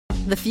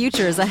The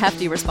future is a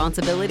hefty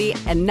responsibility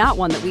and not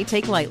one that we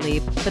take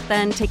lightly, but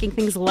then taking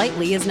things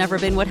lightly has never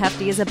been what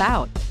Hefty is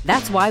about.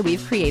 That's why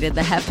we've created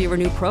the Hefty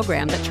Renew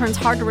program that turns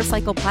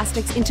hard-to-recycle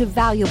plastics into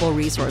valuable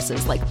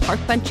resources like park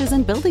benches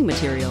and building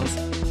materials.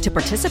 To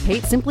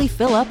participate, simply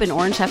fill up an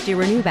orange Hefty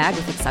Renew bag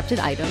with accepted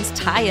items,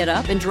 tie it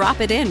up, and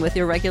drop it in with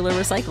your regular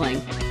recycling.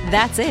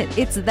 That's it.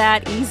 It's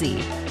that easy.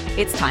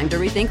 It's time to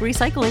rethink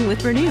recycling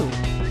with Renew.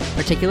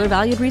 Particular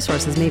valued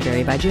resources may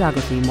vary by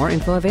geography. More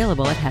info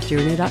available at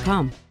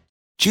heftyrenew.com.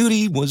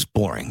 Judy was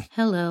boring.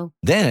 Hello.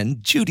 Then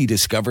Judy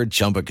discovered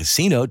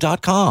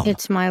ChumbaCasino.com.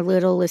 It's my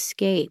little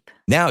escape.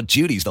 Now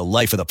Judy's the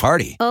life of the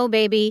party. Oh,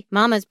 baby,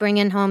 mama's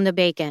bringing home the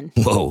bacon.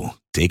 Whoa,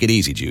 take it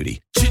easy,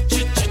 Judy.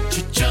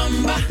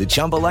 The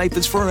Chumba life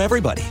is for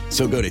everybody.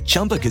 So go to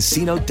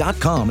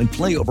ChumbaCasino.com and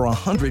play over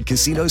 100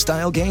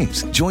 casino-style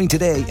games. Join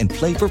today and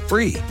play for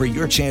free for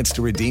your chance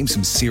to redeem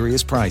some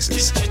serious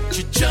prizes.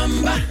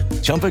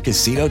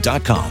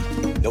 ChumbaCasino.com.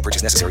 No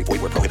purchase necessary.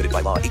 Void where prohibited by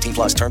law. 18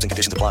 plus terms and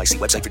conditions apply. See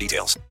website for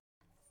details.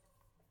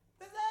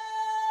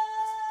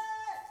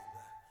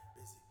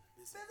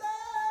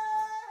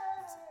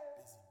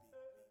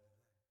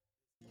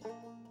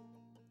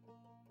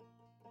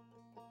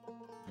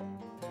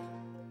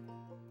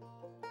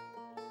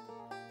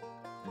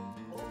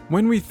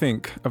 When we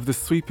think of the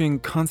sweeping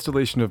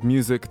constellation of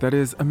music that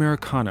is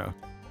Americana,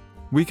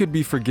 we could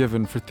be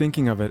forgiven for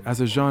thinking of it as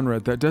a genre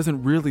that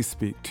doesn't really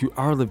speak to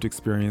our lived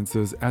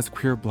experiences as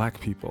queer Black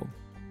people.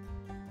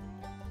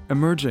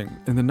 Emerging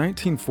in the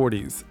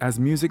 1940s as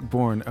music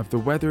born of the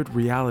weathered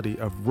reality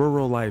of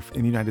rural life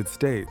in the United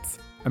States,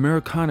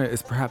 Americana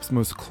is perhaps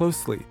most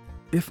closely,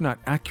 if not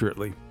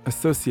accurately,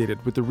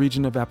 associated with the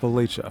region of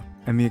Appalachia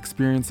and the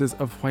experiences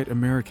of white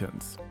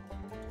Americans.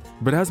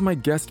 But as my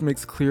guest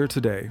makes clear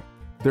today,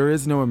 there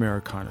is no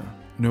Americana,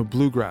 no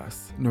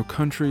bluegrass, no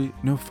country,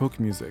 no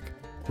folk music,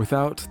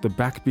 without the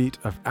backbeat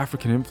of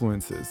African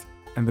influences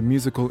and the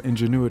musical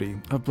ingenuity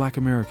of Black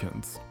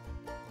Americans.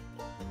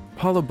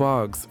 Paula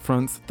Boggs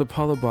fronts the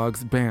Paula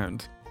Boggs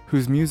Band,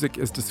 whose music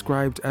is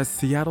described as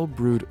Seattle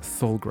brewed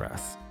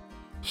soulgrass.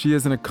 She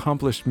is an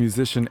accomplished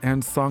musician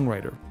and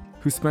songwriter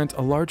who spent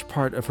a large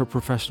part of her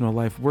professional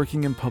life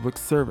working in public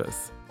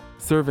service,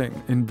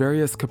 serving in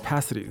various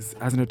capacities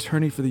as an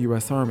attorney for the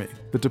U.S. Army,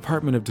 the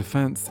Department of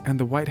Defense, and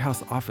the White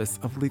House Office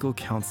of Legal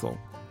Counsel.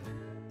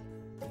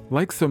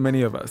 Like so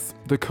many of us,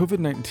 the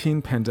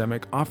COVID-19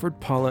 pandemic offered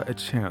Paula a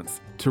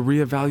chance to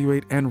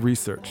reevaluate and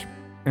research,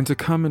 and to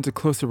come into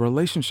closer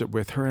relationship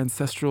with her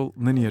ancestral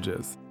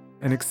lineages,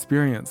 an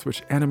experience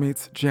which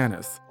animates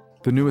Janice,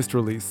 the newest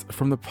release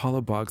from the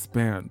Paula Boggs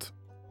Band.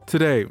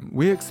 Today,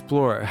 we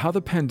explore how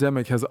the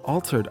pandemic has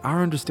altered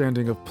our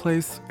understanding of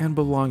place and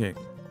belonging,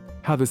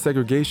 how the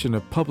segregation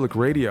of public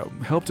radio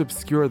helped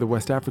obscure the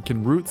West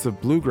African roots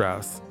of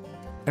bluegrass,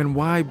 and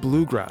why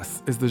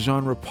bluegrass is the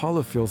genre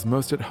Paula feels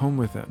most at home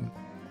within.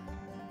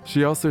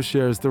 She also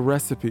shares the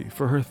recipe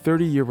for her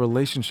 30-year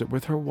relationship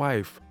with her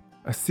wife,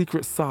 a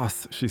secret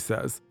sauce, she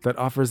says, that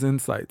offers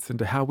insights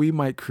into how we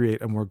might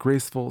create a more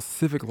graceful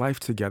civic life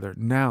together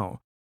now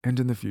and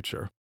in the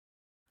future.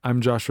 I'm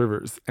Josh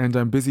Rivers, and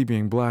I'm busy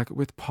being Black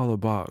with Paula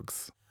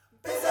Boggs.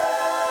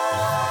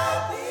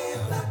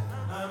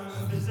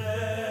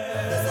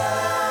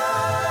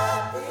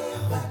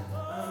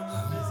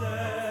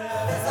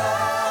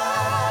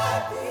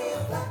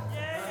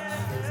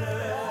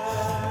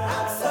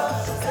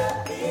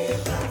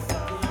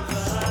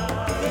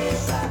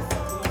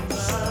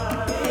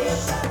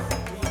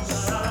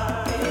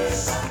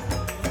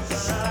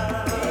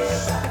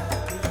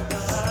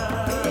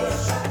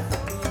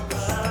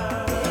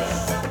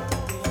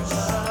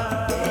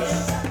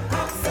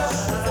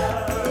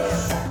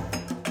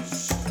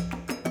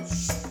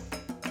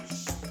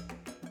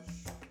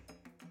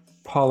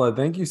 Paula,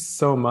 thank you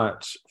so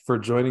much for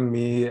joining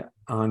me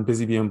on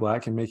Busy Being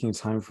Black and making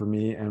time for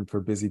me and for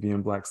Busy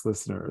Being Black's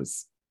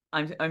listeners.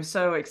 I'm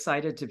so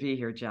excited to be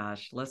here,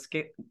 Josh. Let's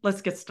get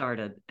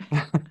started.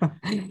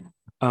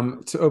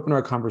 To open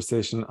our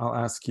conversation, I'll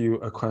ask you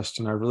a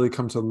question I really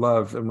come to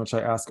love and which I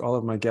ask all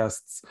of my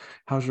guests.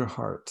 How's your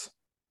heart?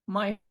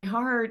 My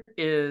heart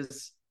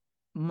is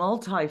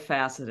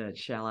multifaceted,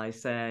 shall I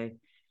say.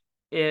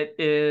 It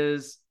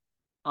is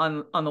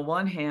on the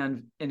one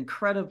hand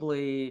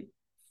incredibly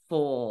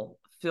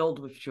filled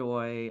with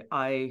joy.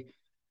 I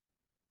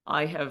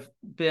have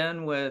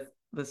been with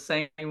the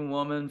same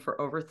woman for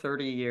over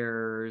 30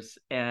 years,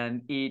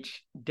 and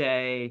each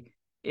day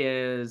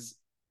is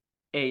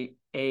a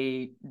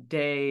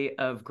day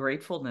of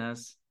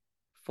gratefulness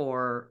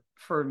for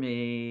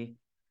me.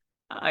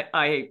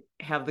 I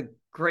have the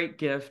great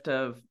gift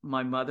of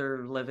my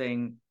mother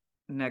living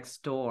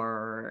next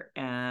door,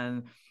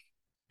 and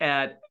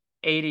at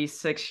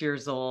 86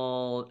 years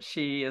old,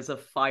 she is a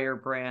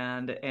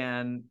firebrand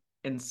and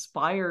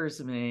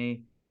inspires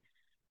me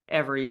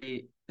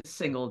every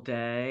single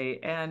day.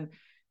 And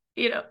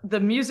the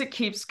music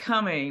keeps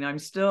coming. I'm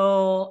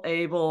still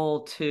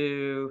able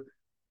to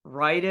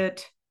write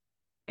it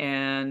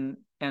and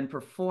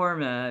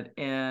perform it.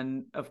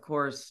 And of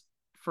course,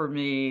 for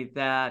me,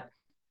 that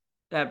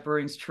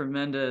brings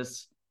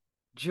tremendous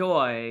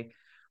joy.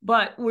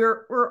 But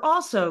we're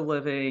also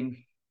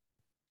living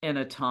in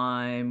a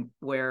time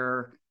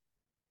where,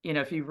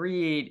 if you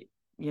read,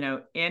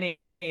 any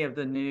of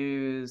the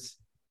news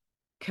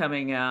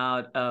coming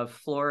out of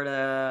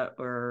Florida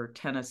or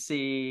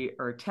Tennessee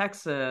or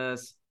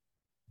Texas,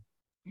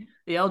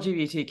 the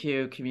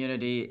LGBTQ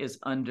community is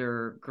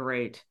under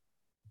great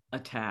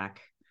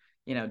attack.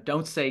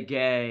 Don't say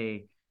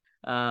gay,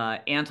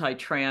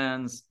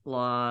 anti-trans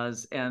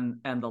laws and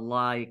the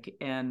like.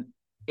 And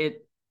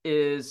it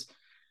is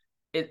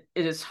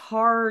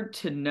hard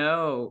to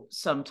know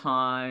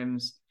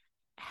sometimes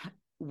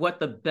what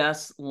the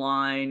best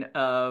line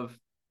of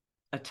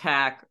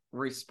attack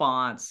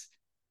response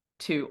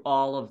to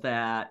all of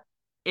that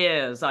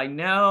is. I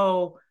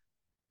know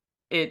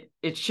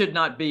it should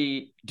not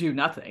be do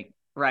nothing,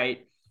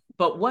 right?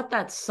 But what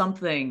that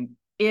something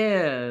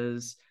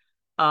is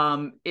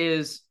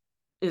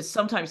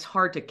sometimes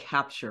hard to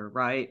capture,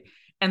 right?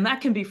 And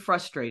that can be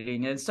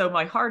frustrating. And so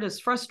my heart is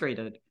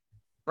frustrated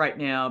right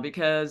now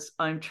because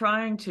I'm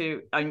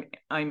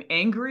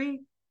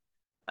angry,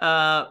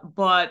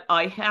 but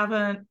I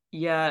haven't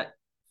yet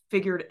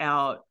figured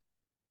out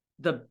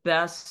the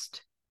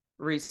best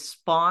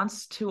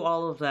response to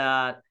all of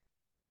that,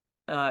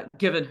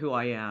 given who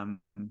I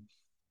am.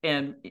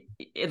 And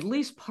at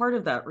least part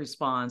of that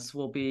response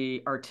will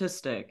be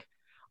artistic.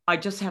 I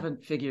just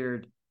haven't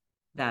figured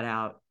that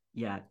out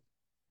yet.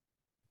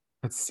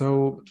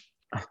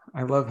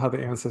 I love how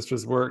the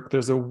ancestors work.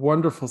 There's a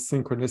wonderful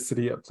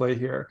synchronicity at play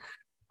here.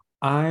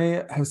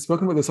 I have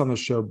spoken about this on the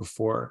show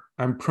before.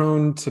 I'm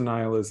prone to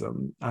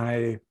nihilism.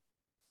 I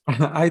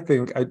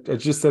think I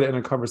just said it in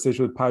a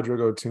conversation with Padre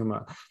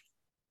Tuma.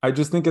 I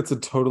just think it's a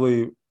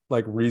totally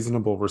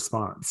reasonable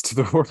response to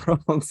the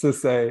world to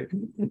say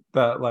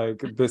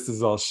that this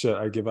is all shit,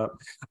 I give up.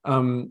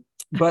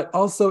 But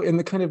also in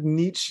the kind of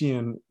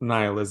Nietzschean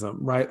nihilism,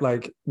 right?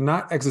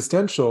 Not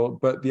existential,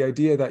 but the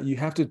idea that you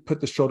have to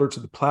put the shoulder to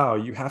the plow,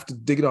 you have to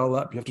dig it all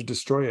up, you have to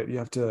destroy it, you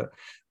have to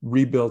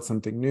rebuild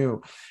something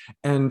new.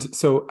 And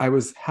so I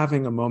was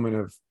having a moment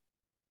of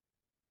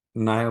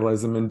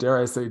nihilism and, dare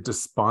I say,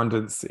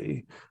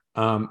 despondency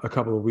a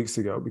couple of weeks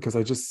ago, because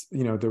I just,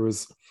 there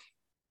was,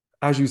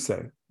 as you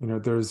say,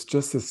 there's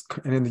just this,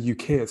 and in the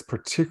UK, it's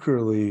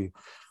particularly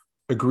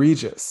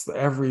egregious.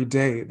 Every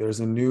day there's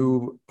a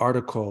new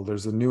article,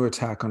 there's a new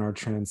attack on our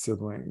trans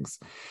siblings.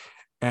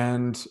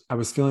 And I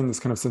was feeling this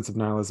kind of sense of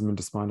nihilism and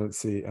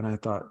despondency. And I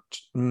thought,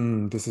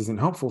 this isn't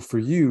helpful for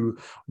you.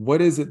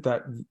 What is it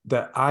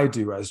that I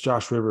do as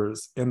Josh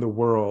Rivers in the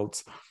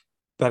world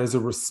that is a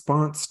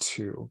response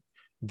to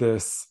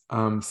this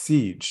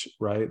siege,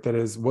 right? That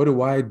is, what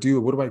do I do?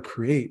 What do I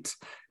create?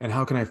 And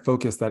how can I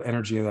focus that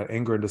energy and that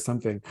anger into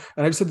something?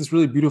 And I just had this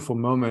really beautiful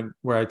moment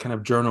where I kind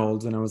of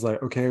journaled and I was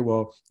like, okay,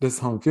 well, this is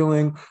how I'm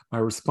feeling. My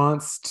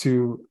response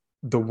to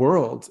the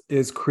world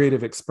is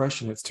creative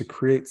expression. It's to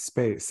create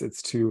space.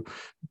 It's to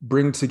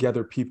bring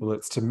together people.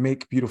 It's to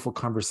make beautiful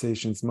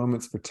conversations,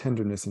 moments for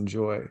tenderness and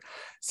joy.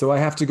 So I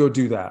have to go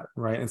do that,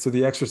 right? And so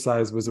the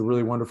exercise was a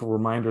really wonderful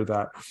reminder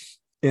that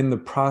in the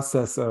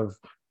process of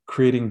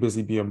creating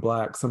Busy Bee and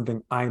Black,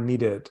 something I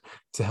needed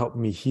to help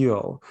me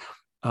heal,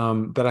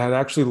 that I had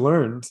actually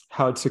learned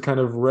how to kind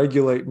of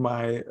regulate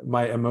my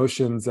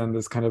emotions and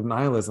this kind of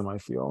nihilism I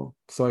feel.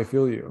 So I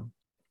feel you.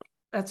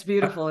 That's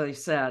beautifully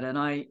said. And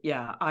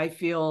I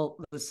feel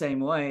the same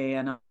way.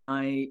 And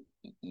I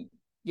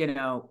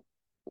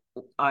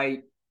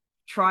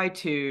try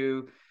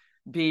to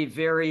be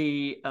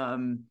very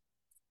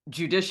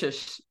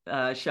judicious,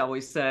 shall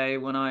we say,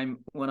 when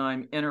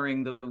I'm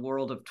entering the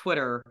world of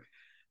Twitter,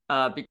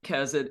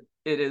 because it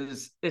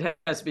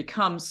has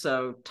become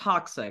so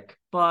toxic.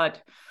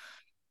 But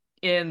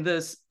in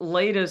this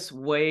latest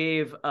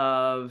wave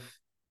of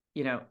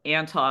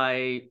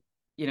anti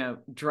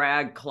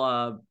drag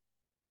club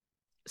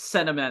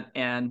sentiment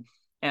and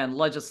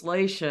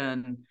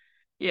legislation,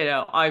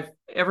 I've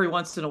every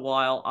once in a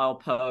while I'll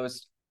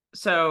post,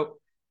 so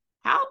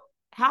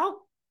how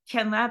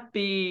can that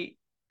be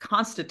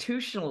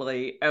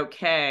constitutionally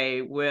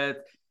okay with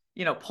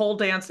pole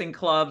dancing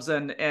clubs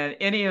and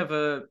any of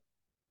a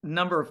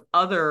number of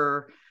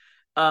other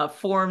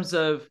forms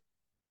of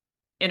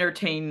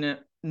entertainment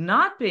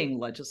not being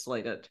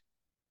legislated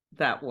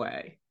that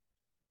way?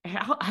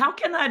 How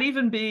can that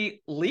even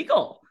be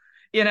legal,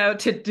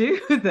 to do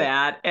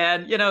that?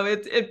 And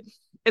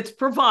it's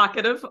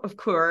provocative, of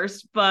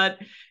course, but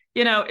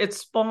it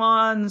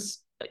spawns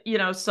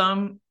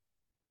some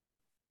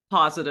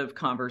positive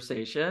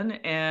conversation,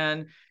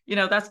 and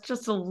that's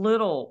just a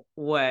little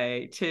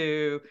way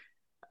to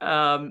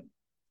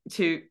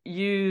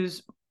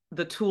use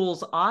the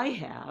tools I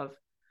have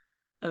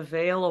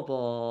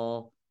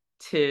available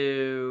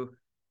to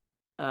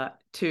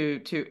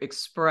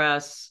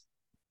express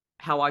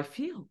how I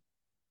feel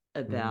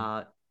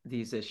about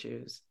these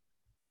issues.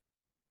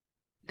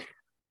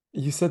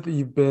 You said that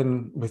you've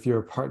been with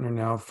your partner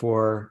now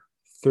for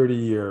 30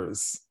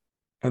 years.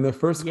 And the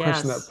first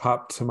question that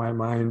popped to my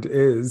mind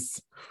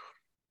is,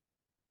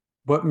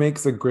 what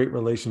makes a great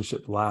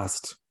relationship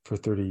last for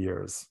 30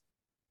 years?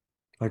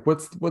 Like,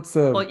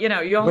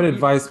 Well, what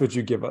advice would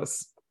you give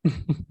us?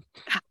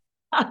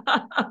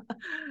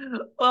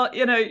 Well,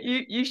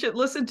 you should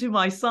listen to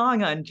my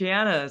song on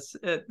Janice.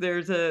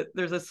 There's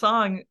a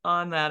song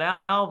on that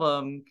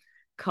album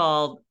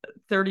called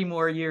 30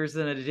 More Years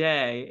in a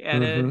Day,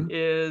 and it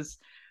is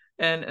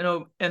an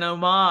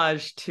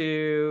homage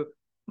to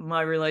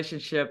my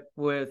relationship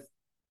with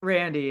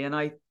Randy. And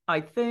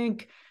I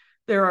think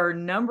there are a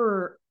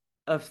number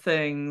of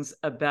things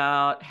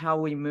about how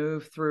we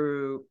move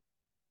through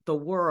the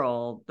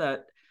world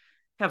that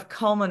have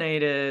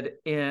culminated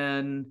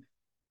in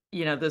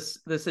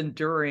this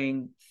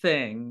enduring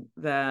thing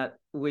that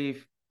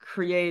we've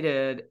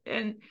created.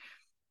 And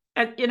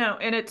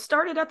it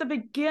started at the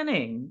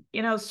beginning,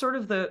 sort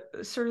of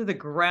the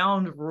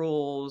ground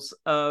rules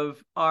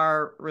of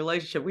our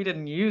relationship. We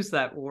didn't use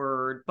that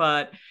word,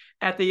 but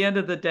at the end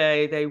of the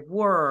day they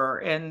were,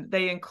 and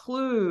they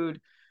include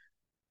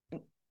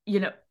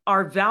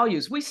our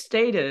values. We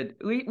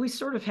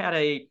sort of had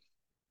a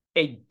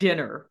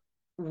dinner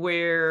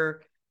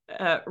where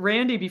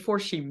Randy, before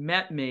she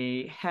met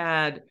me,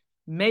 had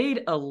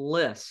made a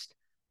list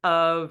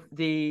of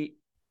the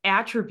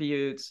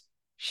attributes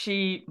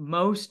she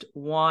most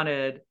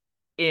wanted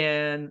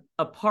in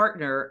a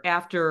partner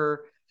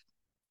after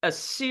a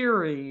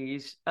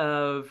series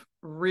of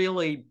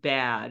really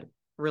bad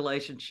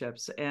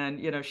relationships.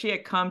 And, she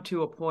had come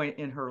to a point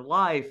in her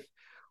life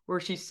where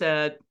she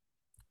said,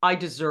 I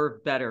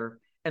deserve better.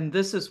 And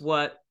this is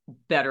what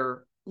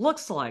better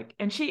looks like.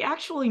 And she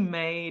actually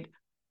made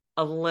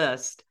a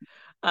list.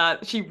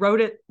 She wrote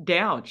it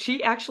down.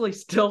 She actually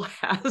still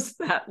has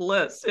that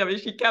list. I mean,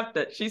 she kept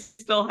it. She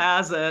still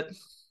has it.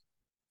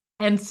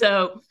 And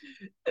so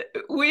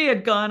we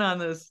had gone on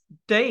this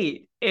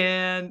date,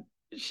 and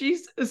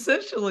she's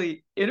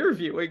essentially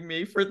interviewing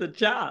me for the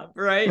job,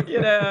 right?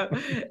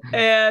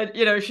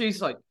 And,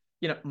 she's like,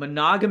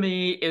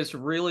 monogamy is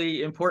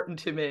really important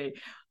to me.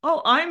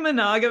 Oh, I'm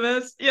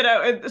monogamous,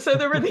 and so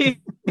there were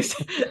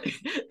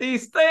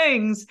these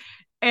things.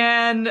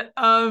 And,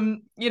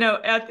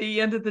 at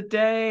the end of the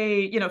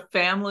day,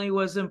 family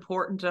was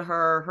important to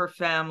her. Her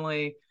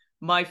family,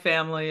 my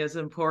family is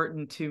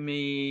important to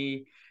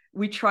me.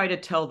 We try to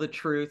tell the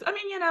truth. I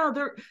mean,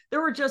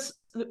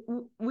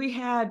 we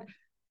had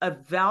a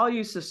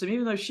value system,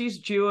 even though she's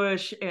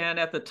Jewish. And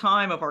at the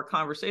time of our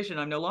conversation,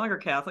 I'm no longer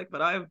Catholic,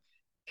 but I'm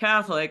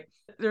Catholic.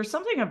 There's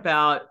something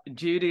about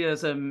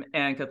Judaism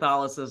and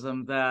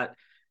Catholicism that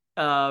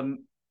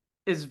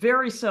is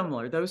very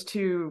similar. Those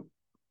two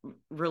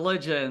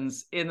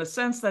religions, in the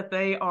sense that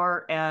they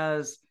are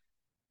as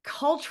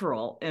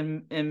cultural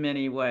in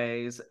many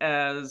ways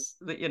as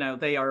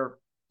they are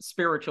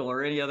spiritual,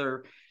 or any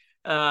other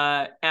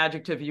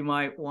adjective you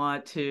might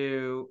want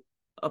to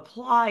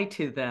apply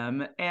to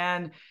them.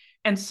 And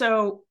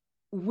so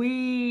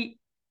we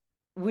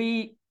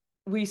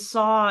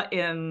saw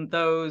in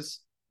those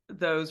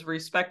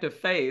respective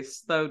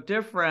faiths, though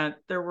different,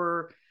 there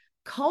were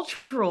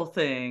cultural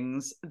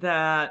things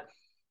that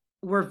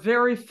were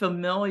very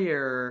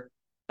familiar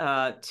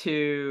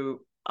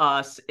to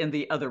us in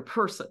the other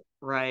person,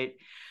 right?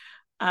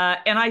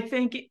 And I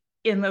think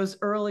in those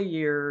early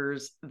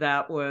years,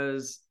 that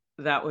was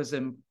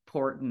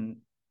important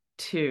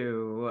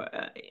too.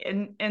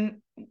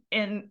 And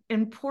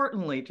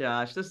importantly,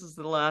 Josh, this is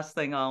the last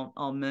thing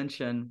I'll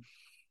mention,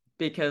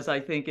 because I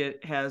think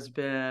it has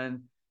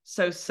been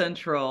so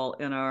central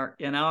in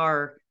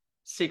our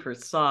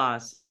secret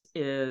sauce,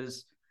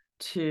 is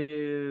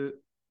to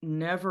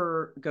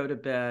never go to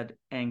bed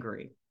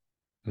angry.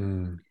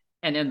 And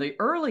in the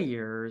early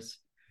years,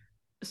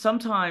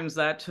 sometimes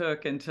that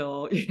took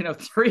until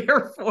 3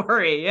 or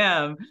 4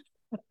 a.m.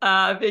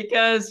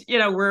 Because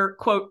we're,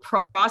 quote,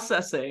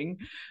 processing.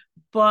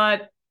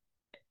 But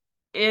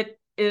it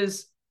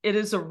is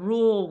a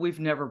rule we've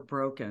never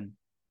broken.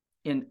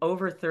 In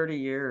over 30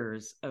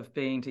 years of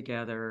being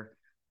together,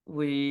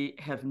 we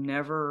have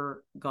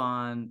never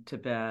gone to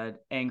bed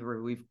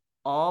angry. We've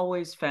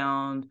always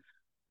found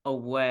a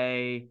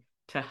way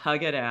to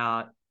hug it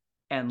out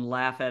and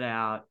laugh it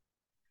out.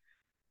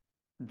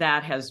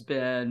 That has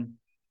been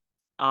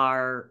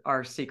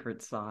our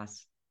secret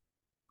sauce.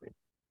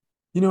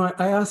 I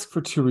ask for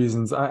two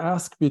reasons. I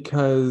ask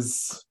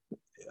because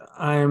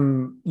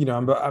I'm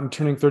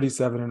turning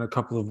 37 in a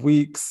couple of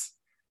weeks.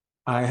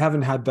 I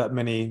haven't had that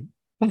many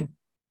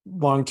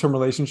long-term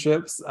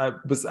relationships. I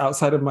was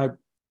outside of my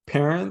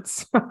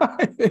parents.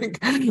 I think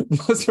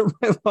those are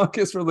my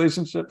longest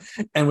relationship,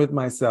 and with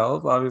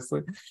myself,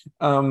 obviously.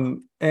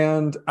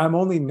 And I'm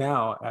only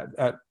now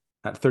at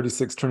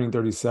 36, turning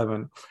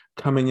 37,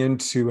 coming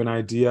into an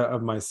idea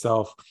of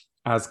myself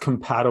as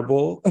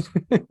compatible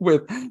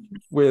with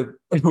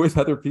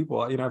other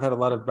people. I've had a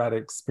lot of bad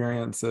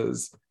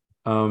experiences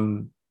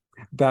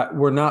that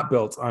were not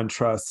built on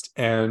trust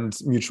and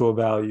mutual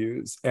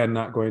values and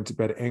not going to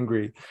bed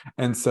angry.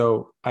 And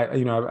so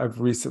I've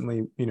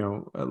recently,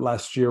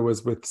 last year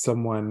was with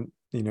someone,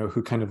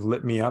 who kind of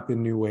lit me up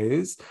in new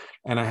ways.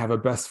 And I have a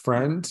best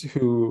friend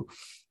who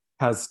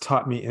has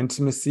taught me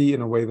intimacy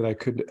in a way that I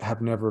could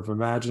have never have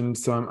imagined.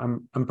 So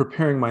I'm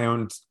preparing my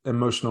own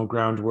emotional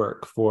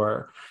groundwork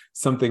for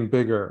something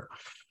bigger.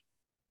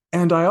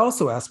 And I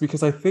also ask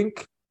because I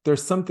think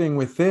there's something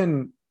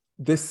within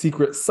this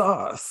secret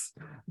sauce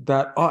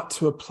that ought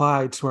to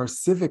apply to our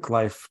civic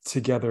life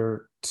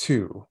together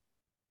too.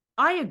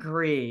 I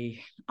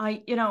agree.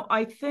 I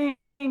think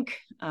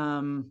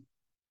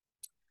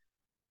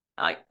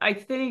I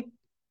think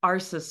our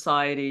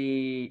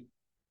society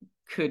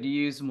could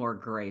use more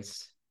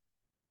grace.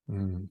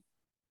 Mm.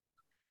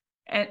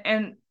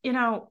 And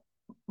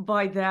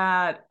by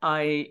that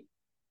I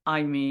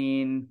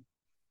mean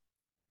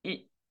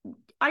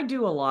I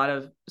do a lot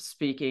of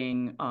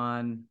speaking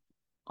on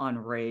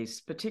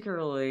race,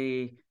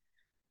 particularly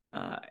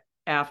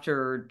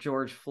after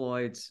George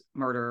Floyd's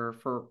murder.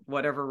 For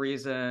whatever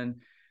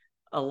reason,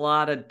 a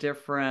lot of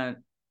different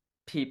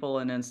people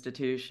and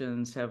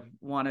institutions have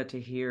wanted to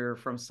hear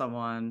from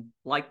someone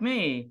like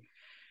me.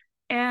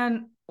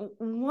 And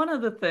one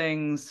of the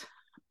things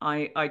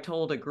I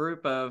told a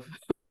group of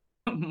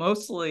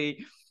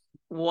mostly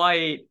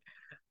white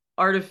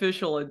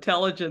artificial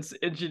intelligence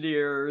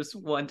engineers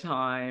one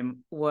time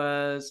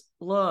was,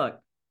 look,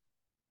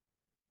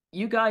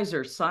 you guys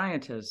are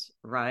scientists,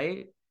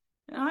 right?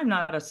 And I'm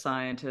not a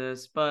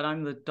scientist, but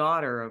I'm the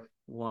daughter of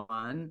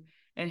one.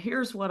 And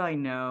here's what I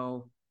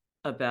know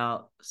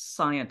about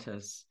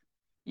scientists.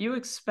 You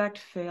expect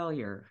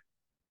failure.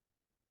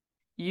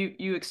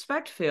 You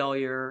expect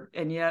failure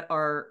and yet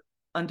are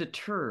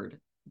undeterred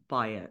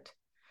by it.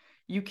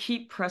 You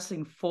keep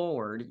pressing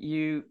forward.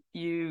 You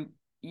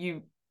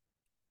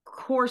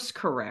course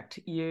correct.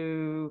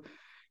 You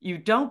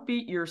don't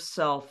beat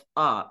yourself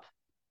up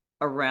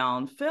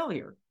around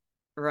failure,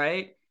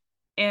 right?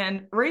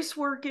 And race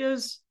work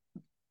is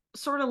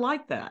sort of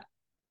like that.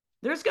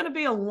 There's going to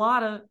be a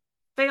lot of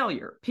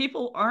failure.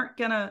 People aren't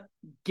going to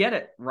get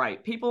it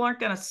right. People aren't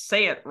going to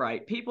say it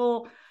right.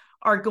 People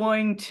are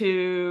going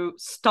to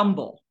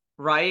stumble,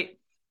 right?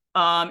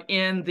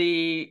 In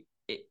the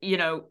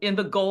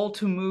goal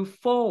to move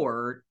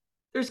forward,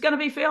 there's going to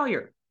be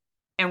failure,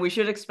 and we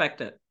should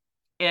expect it.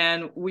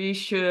 And we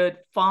should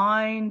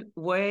find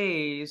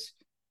ways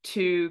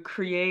to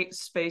create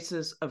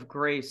spaces of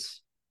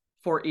grace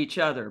for each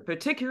other,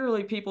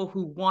 particularly people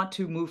who want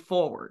to move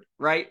forward,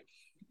 right?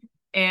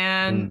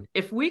 And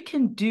if we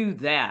can do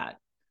that,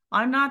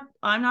 I'm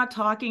not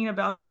talking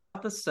about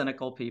the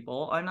cynical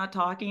people. I'm not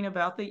talking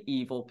about the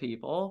evil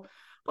people,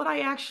 but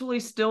I actually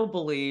still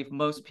believe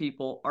most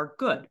people are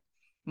good.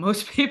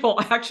 Most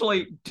people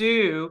actually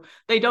do.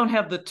 They don't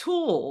have the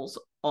tools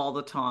all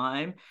the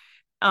time.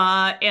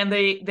 And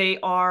they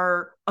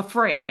are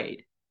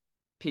afraid.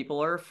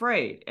 People are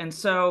afraid. And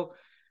so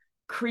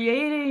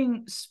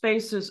creating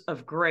spaces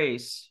of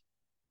grace,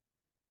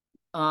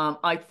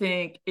 I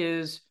think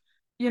is,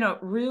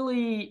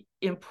 really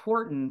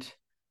important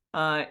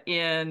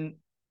in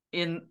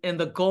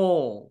the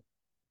goal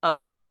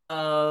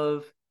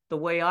of the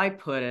way I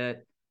put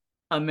it,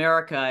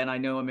 America, and I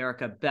know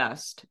America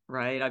best,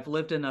 right? I've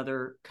lived in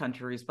other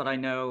countries, but I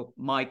know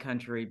my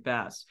country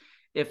best.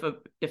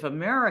 If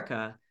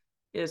America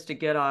is to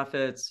get off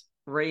its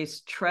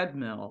race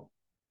treadmill,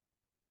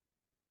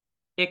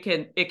 it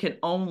can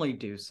only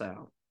do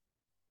so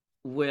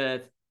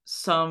with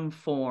some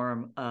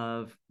form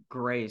of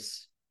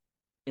grace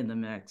in the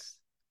mix.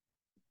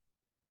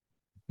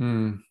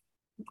 And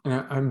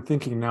I'm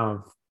thinking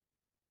now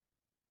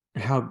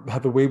of how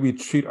the way we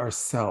treat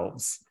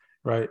ourselves,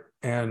 right,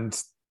 and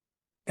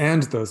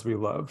those we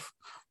love,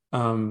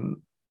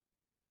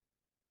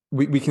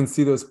 we can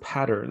see those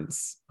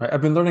patterns, right?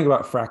 I've been learning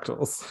about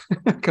fractals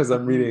because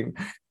I'm reading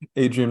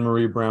Adrienne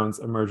Marie Brown's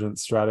Emergent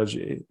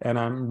Strategy, and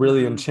I'm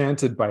really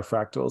enchanted by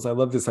fractals. I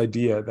love this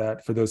idea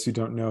that, for those who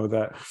don't know,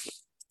 that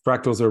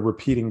fractals are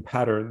repeating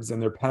patterns,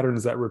 and they're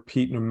patterns that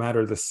repeat no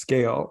matter the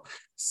scale.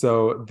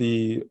 So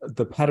the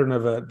pattern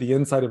of the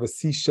inside of a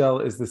seashell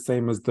is the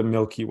same as the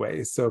Milky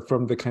Way. So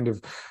from the kind of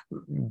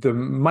the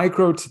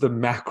micro to the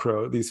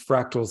macro, these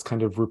fractals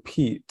kind of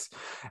repeat.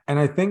 And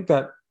I think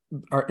that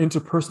our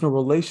interpersonal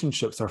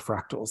relationships are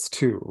fractals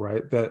too,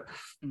 right?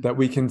 That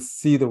we can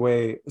see the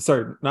way,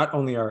 not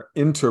only our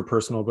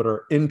interpersonal, but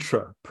our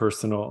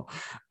intrapersonal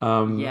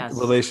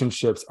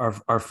relationships are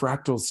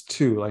fractals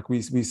too. Like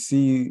we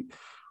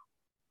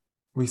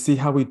see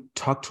how we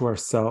talk to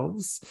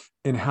ourselves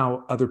and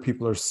how other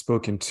people are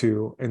spoken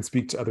to and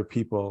speak to other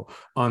people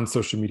on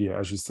social media,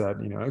 as you said,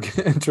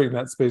 entering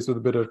that space with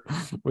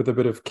a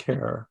bit of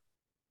care.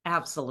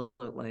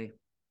 Absolutely.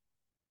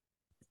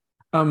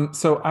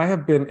 So I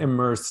have been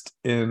immersed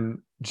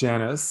in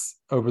Janice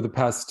over the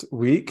past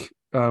week,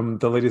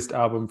 the latest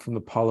album from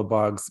the Paula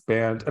Boggs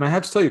band. And I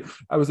have to tell you,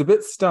 I was a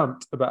bit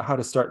stumped about how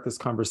to start this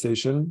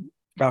conversation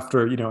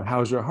after,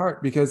 How's Your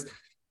Heart? Because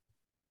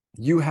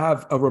you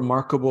have a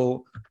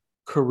remarkable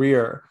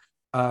career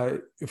Uh,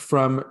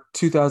 from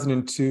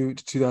 2002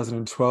 to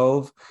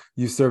 2012,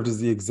 you served as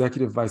the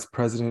executive vice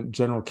president,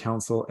 general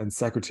counsel, and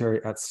secretary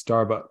at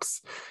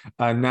Starbucks.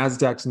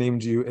 NASDAQ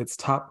named you its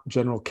top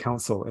general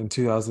counsel in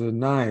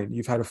 2009.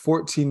 You've had a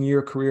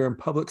 14-year career in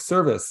public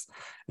service,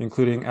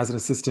 including as an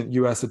assistant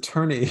U.S.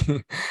 attorney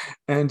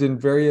and in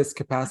various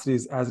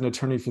capacities as an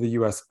attorney for the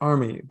U.S.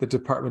 Army, the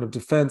Department of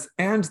Defense,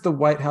 and the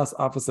White House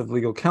Office of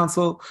Legal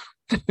Counsel.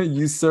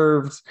 You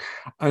served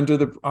on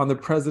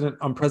President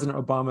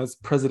Obama's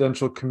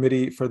Presidential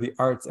Committee for the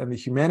Arts and the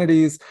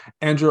Humanities,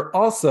 and you're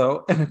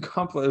also an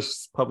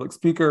accomplished public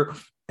speaker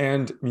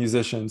and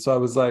musician. So I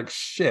was like,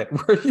 shit,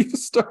 where do you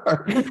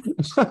start?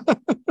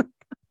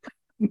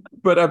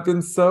 But I've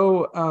been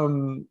so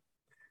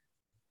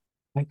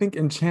I think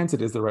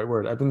enchanted is the right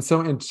word. I've been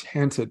so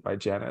enchanted by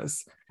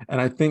Janice, and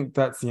I think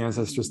that's the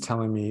ancestors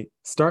telling me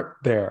start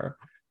there.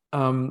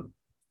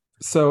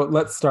 So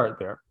let's start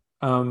there.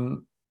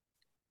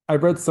 I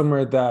read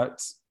somewhere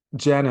that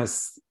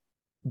Janice,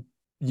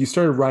 you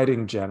started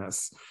writing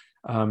Janice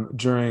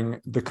during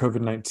the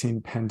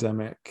COVID-19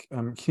 pandemic.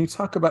 Can you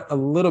talk about a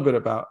little bit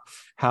about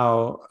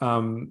how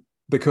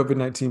the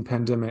COVID-19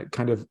 pandemic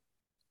kind of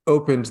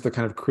opened the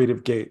kind of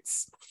creative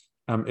gates,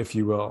 if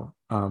you will,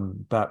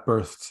 that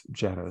birthed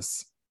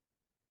Janice?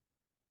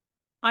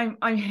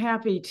 I'm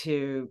happy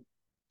to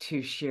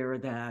share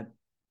that.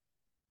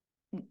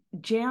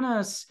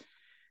 Janice,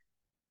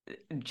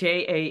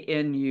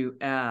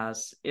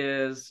 Janus,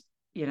 is,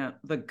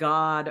 the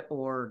god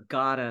or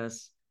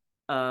goddess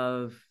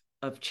of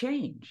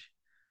change,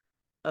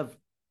 of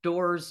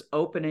doors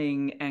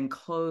opening and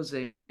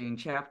closing,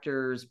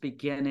 chapters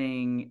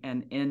beginning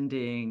and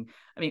ending.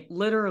 I mean,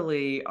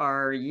 literally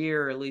our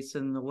year, at least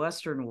in the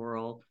Western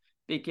world,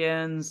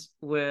 begins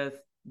with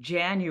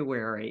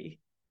January,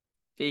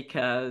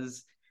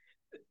 because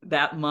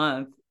that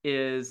month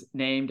is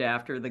named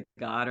after the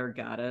god or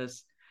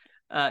goddess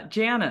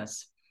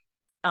Janus.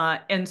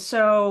 And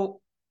so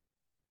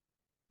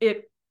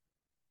it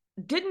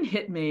didn't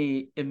hit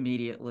me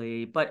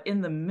immediately, but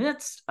in the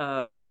midst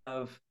of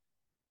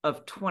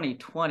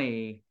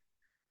 2020,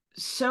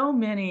 so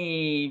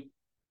many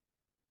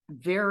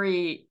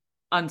very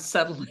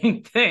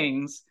unsettling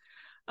things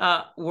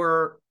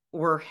were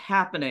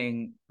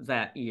happening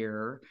that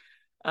year.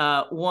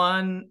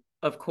 One,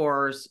 of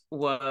course,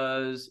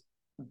 was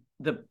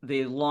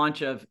the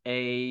launch of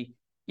a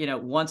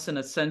once in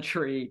a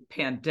century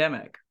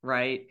pandemic,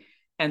 right?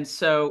 And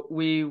so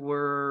we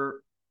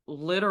were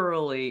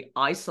literally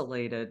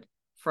isolated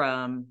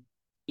from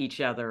each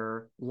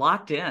other,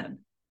 locked in,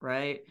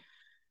 right?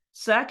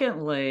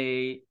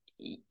 Secondly,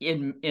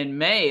 in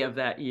May of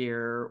that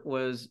year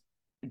was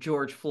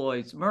George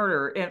Floyd's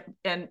murder,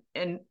 and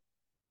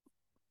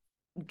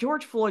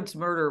George Floyd's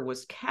murder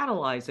was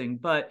catalyzing,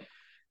 but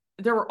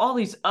there were all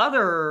these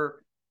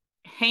other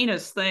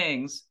heinous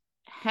things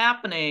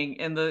happening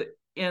in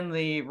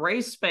the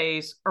race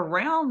space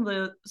around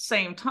the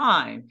same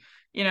time.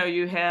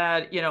 You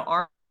had,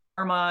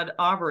 Ahmaud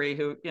Arbery,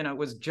 who,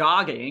 was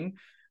jogging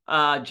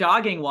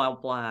while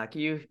black.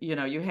 You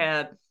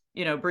had,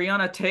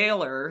 Breonna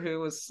Taylor,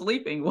 who was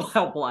sleeping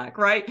while black,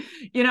 right?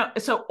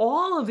 So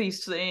all of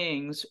these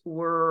things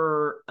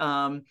were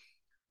in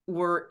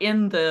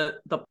the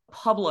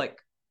public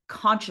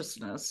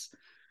consciousness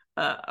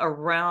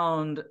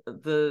around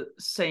the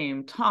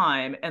same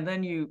time. And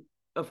then you,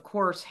 of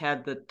course,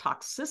 had the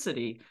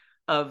toxicity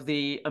of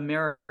the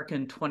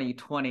American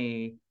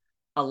 2020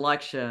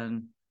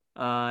 election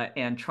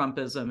and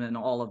Trumpism and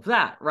all of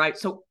that, right?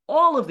 So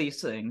all of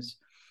these things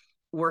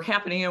were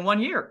happening in 1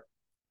 year.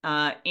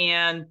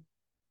 And,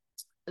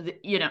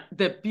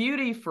 the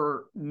beauty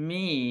for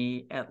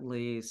me, at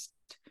least,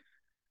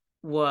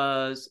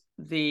 was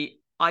the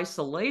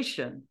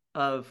isolation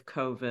of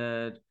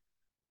COVID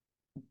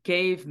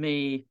gave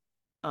me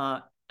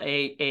a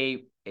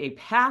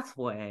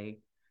pathway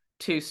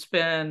to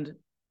spend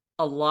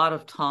a lot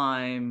of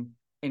time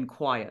in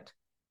quiet,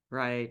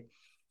 right?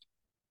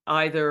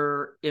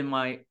 Either in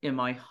my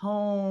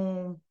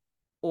home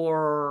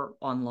or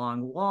on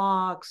long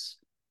walks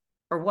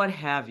or what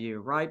have you,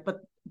 right?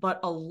 But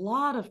a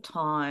lot of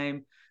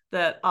time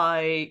that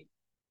I,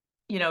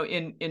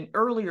 in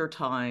earlier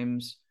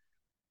times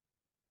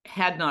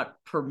had not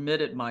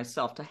permitted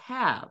myself to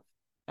have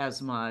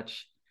as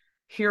much.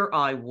 Here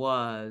I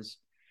was,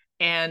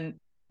 and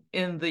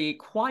in the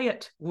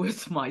quiet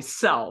with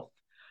myself,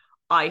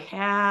 I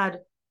had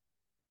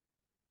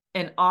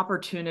an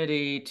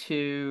opportunity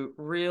to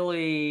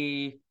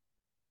really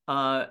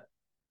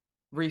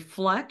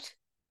reflect,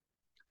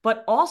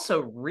 but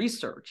also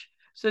research.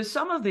 So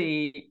some of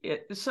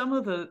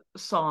the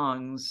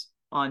songs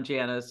on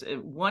Janice,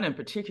 one in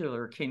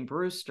particular, King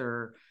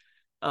Brewster,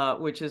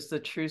 which is the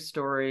true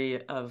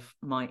story of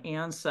my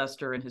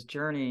ancestor and his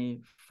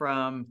journey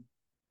from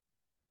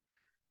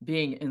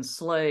being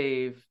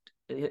enslaved,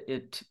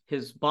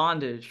 his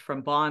bondage,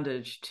 from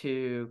bondage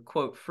to,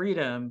 quote,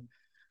 freedom.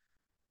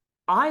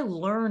 I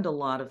learned a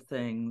lot of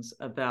things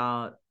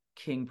about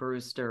King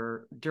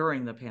Brewster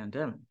during the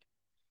pandemic.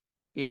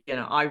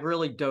 I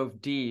really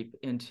dove deep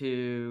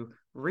into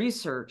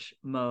research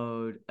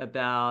mode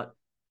about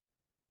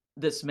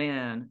this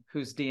man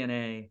whose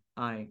DNA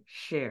I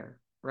share,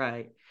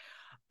 right?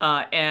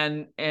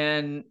 And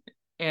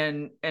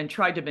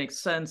tried to make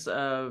sense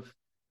of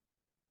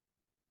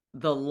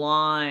the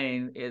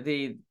line,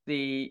 the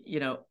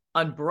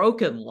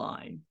unbroken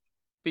line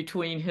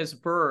between his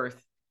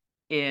birth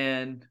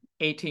in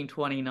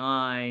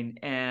 1829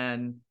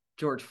 and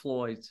George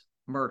Floyd's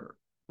murder,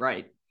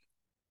 right?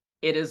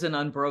 It is an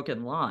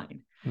unbroken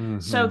line. Mm-hmm.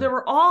 So there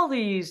were all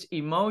these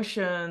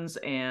emotions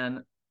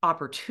and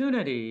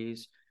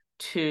opportunities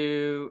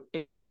to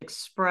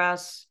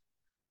express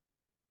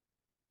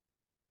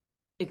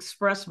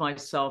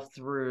myself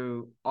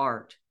through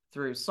art,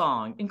 through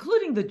song,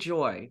 including the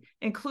joy,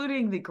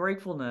 including the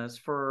gratefulness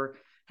for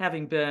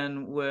having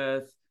been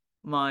with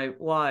my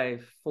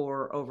wife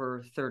for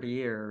over 30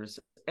 years.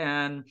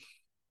 And,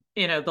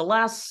 the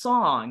last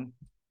song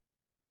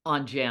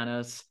on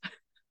Janice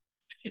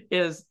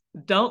is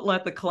 "Don't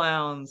Let the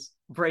Clowns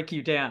Break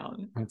You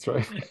Down." That's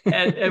right.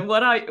 and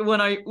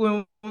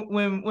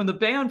when the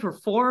band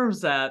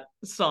performs that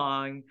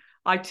song,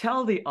 I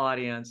tell the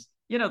audience,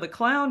 the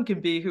clown can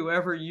be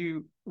whoever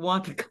you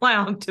want the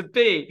clown to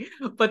be,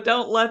 but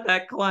don't let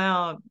that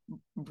clown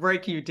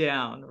break you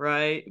down,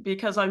 right?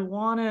 Because I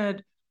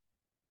wanted,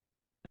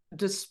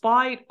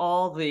 despite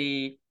all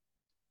the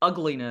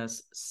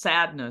ugliness,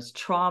 sadness,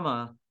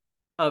 trauma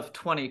of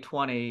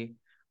 2020,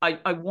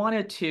 I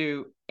wanted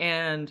to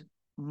end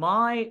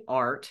my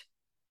art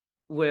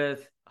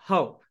with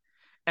hope.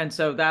 And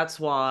so that's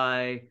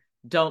why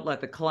 "Don't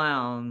Let the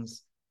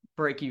Clowns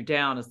Break You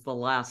Down" is the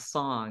last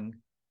song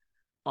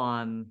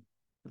on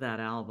that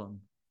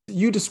album.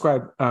 You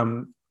describe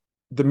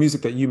the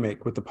music that you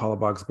make with the Paula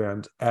Boggs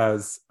Band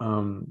as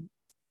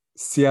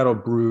Seattle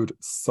brewed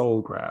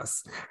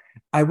soulgrass.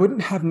 I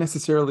wouldn't have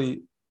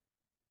necessarily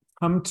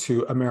come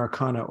to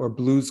Americana or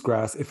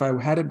bluesgrass if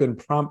I hadn't been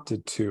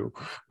prompted to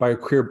by a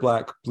queer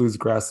Black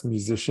bluesgrass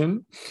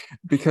musician,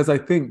 because I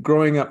think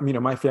growing up,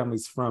 my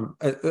family's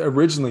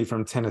originally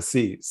from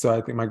Tennessee, so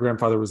I think my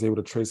grandfather was able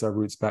to trace our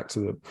roots back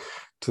to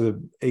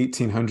the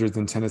 1800s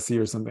in Tennessee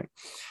or something.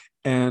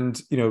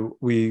 And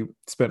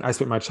I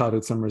spent my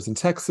childhood summers in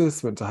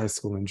Texas, went to high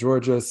school in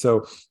Georgia,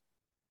 so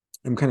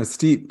I'm kind of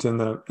steeped in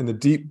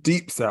the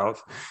deep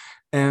South.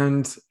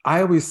 And I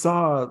always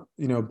saw,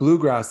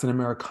 bluegrass and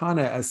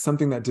Americana as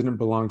something that didn't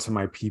belong to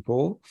my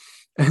people.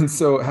 And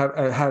so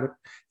I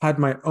had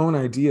my own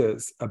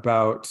ideas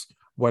about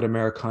what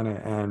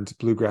Americana and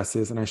bluegrass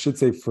is. And I should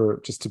say,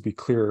 just to be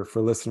clear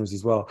for listeners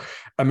as well,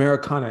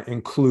 Americana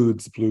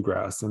includes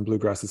bluegrass, and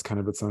bluegrass is kind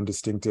of its own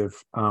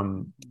distinctive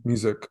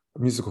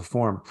musical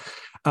form.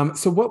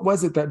 So what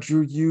was it that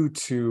drew you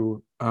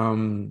to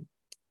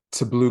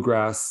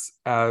bluegrass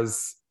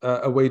as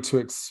a way to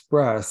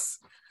express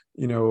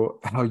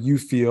how you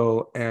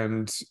feel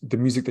and the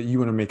music that you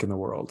want to make in the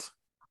world?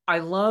 I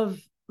love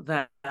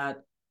that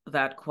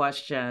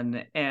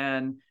question.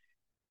 And,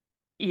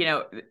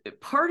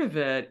 part of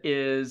it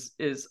is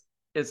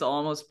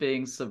almost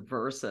being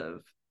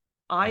subversive.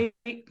 I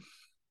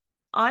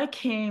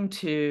came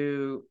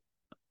to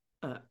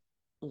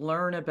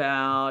learn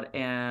about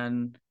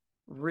and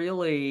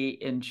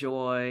really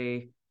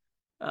enjoy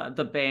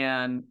the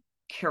band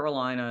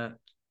Carolina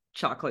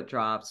Chocolate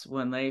Drops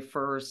when they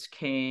first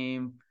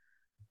came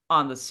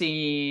on the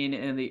scene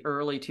in the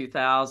early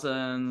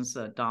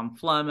 2000s, Dom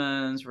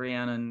Flemons,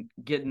 Rhiannon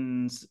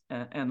Giddens,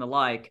 and the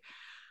like.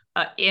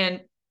 And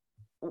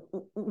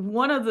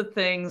one of the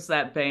things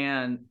that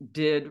band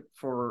did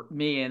for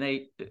me, and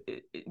they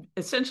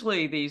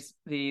essentially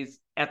these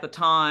at the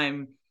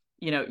time,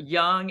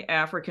 young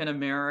African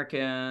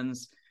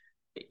Americans,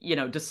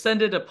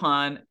 descended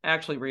upon,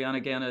 actually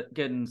Rhiannon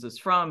Giddens is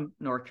from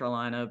North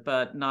Carolina,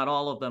 but not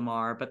all of them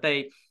are, but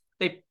they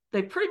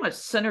pretty much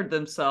centered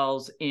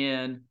themselves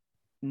in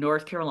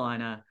North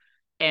Carolina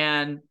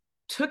and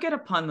took it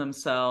upon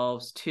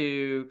themselves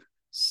to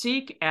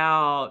seek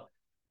out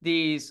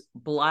these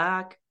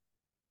Black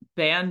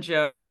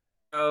banjo,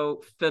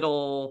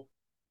 fiddle,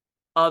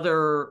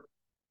 other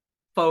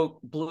folk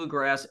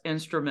bluegrass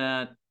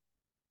instrument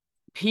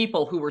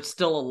people who were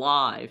still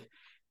alive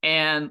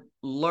and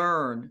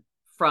learn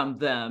from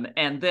them.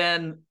 And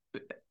then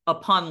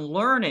upon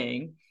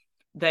learning,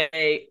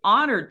 they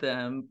honored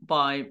them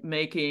by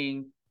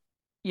making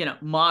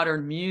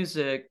modern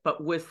music,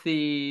 but with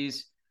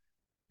these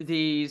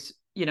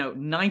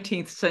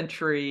 19th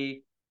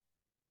century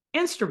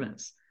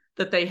instruments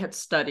that they had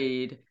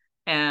studied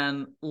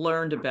and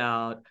learned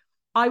about.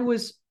 I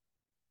was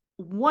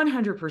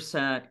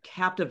 100%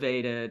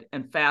 captivated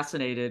and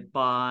fascinated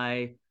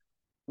by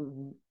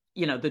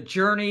the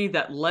journey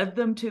that led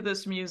them to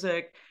this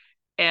music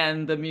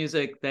and the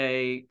music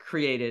they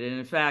created. And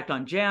in fact,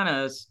 on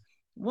Janice,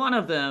 one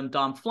of them,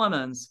 Dom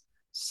Flemons,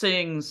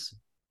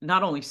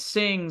 not only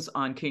sings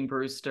on King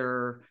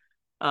Brewster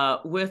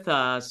with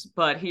us,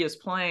 but he is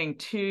playing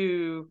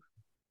two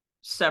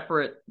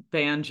separate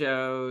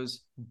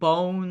banjos,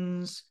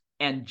 bones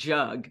and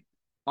jug,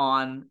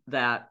 on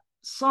that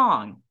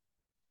song.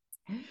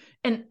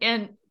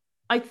 And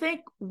I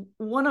think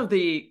one of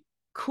the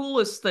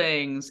coolest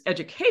things,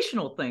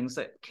 educational things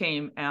that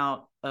came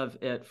out of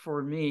it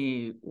for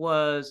me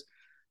was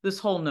this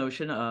whole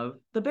notion of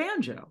the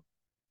banjo.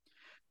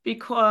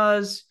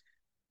 Because,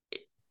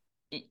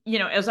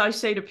 as I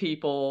say to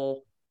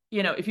people,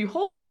 if you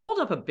hold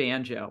up a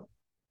banjo,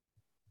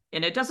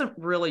 and it doesn't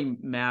really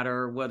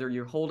matter whether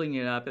you're holding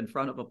it up in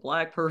front of a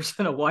black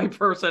person, a white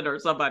person, or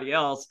somebody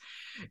else,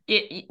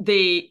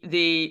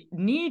 the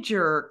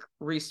knee-jerk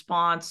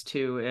response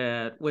to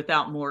it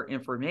without more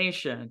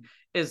information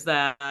is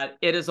that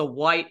it is a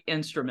white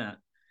instrument.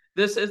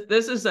 This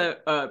is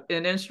an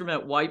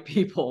instrument white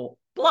people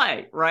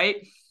play,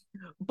 right?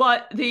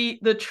 But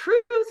the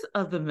truth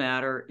of the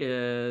matter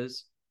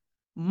is,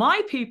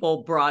 my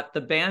people brought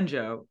the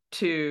banjo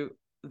to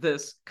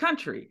this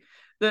country.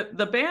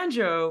 The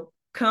banjo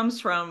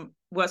comes from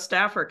West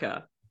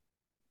Africa.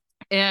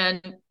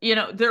 And,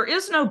 there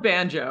is no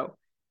banjo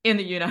in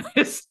the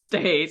United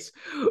States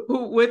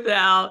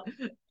without,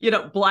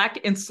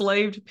 Black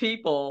enslaved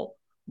people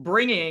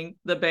bringing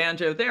the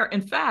banjo there.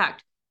 In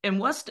fact, in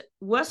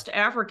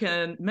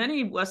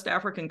many West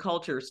African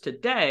cultures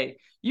today,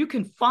 you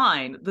can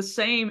find the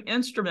same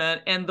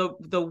instrument, and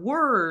the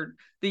word,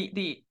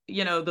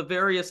 the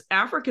various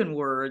African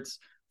words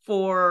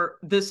for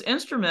this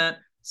instrument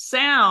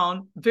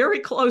sound very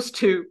close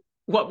to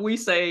what we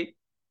say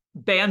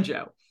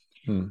banjo.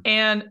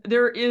 And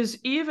there is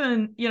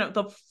even,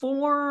 the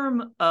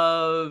form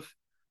of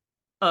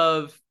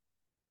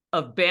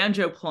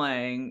banjo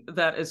playing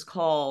that is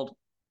called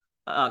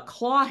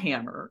claw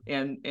hammer,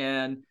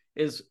 and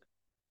is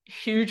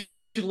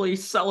hugely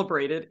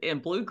celebrated in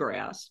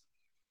bluegrass.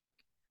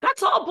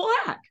 That's all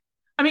Black.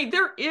 I mean,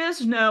 there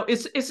is no,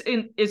 it's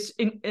an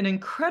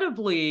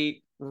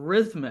incredibly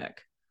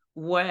rhythmic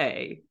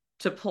way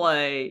to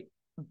play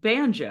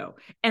banjo.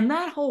 And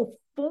that whole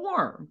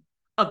form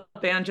of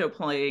banjo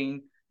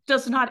playing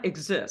does not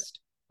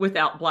exist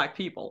without Black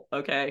people,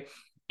 okay?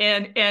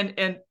 And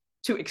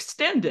to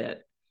extend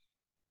it,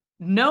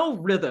 no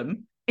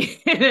rhythm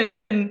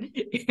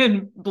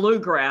in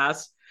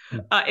bluegrass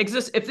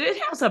exists. If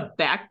it has a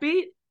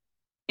backbeat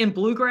in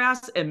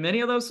bluegrass, and many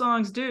of those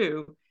songs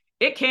do,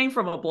 it came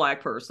from a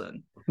Black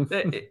person.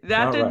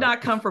 That did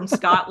not come from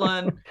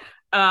Scotland.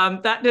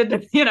 That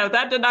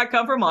did not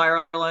come from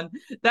Ireland.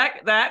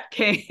 That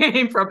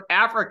came from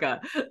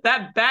Africa.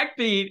 That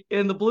backbeat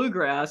in the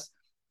bluegrass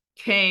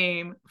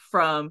came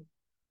from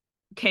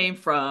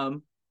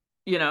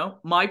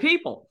my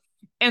people.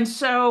 And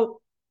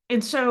so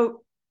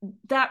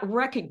that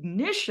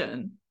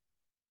recognition,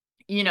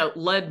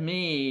 led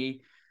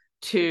me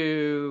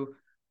to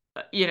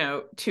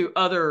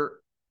other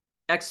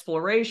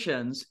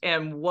explorations.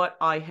 And what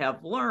I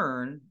have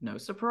learned, no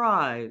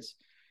surprise,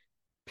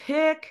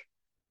 pick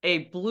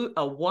a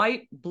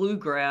white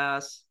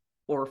bluegrass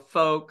or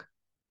folk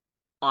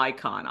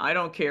icon. I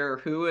don't care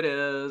who it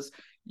is.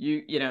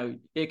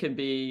 It can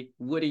be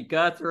Woody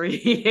Guthrie.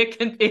 It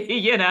can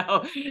be,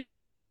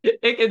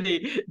 it can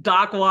be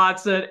Doc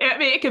Watson. I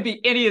mean, it could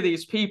be any of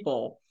these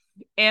people.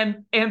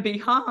 And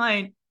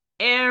behind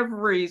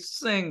every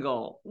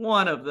single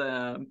one of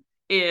them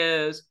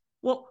is,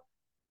 well,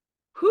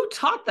 who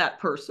taught that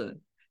person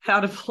how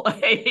to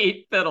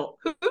play fiddle?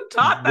 Who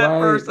taught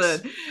that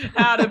person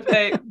how to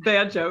play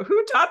banjo?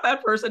 Who taught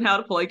that person how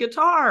to play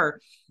guitar?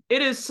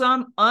 It is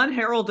some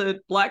unheralded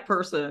Black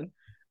person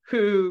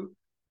who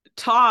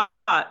taught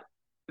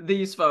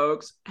these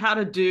folks how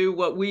to do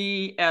what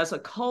we as a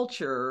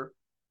culture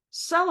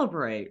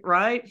celebrate,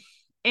 right?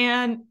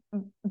 And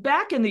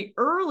back in the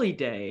early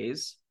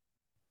days,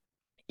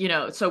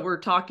 so we're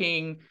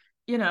talking,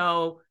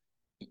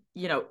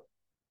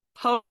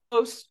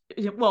 post,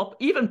 well,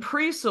 even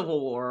pre-Civil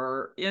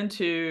War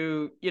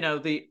into,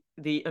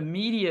 the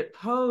immediate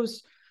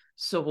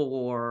post-Civil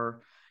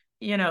War,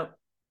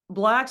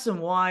 Blacks and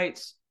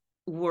whites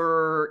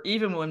were,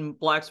 even when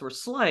Blacks were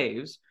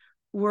slaves,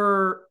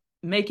 were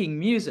making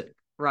music,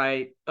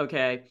 right?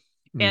 Okay.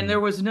 And there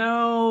was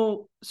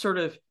no sort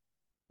of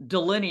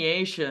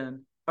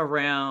delineation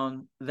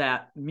around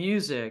that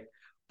music.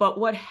 But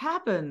what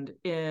happened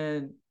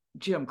in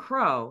Jim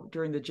Crow,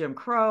 during the Jim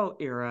Crow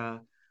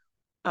era,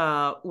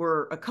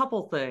 were a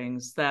couple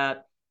things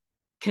that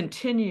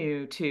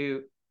continue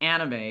to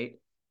animate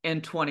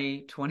in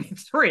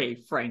 2023,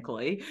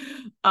 frankly.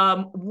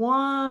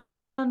 One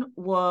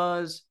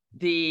was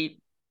the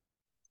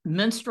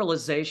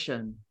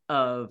minstrelization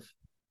of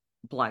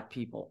Black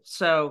people.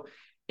 So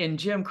in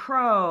Jim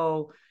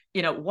Crow,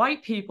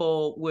 white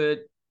people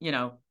would,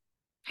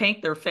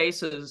 paint their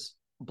faces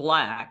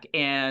black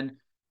and,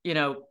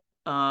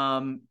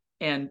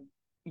 and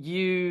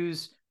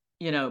use,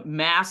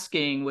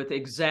 masking with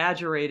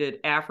exaggerated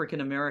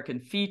African-American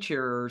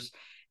features.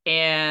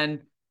 And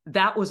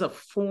that was a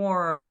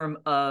form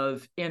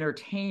of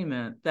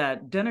entertainment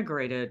that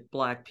denigrated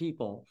Black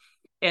people.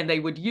 And they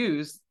would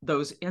use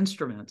those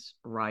instruments,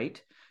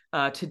 right,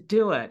 to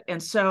do it.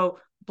 And so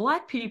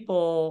Black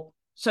people,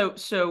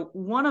 so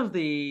one of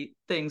the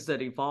things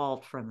that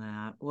evolved from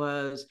that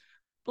was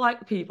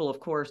Black people, of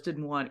course,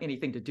 didn't want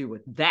anything to do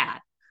with that.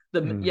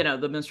 the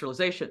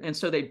minstrelization. And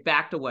so they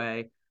backed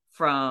away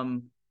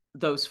from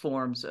those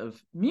forms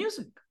of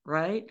music,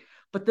 right?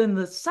 But then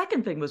the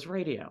second thing was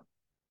radio.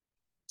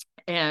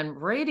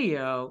 And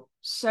radio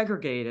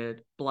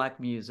segregated Black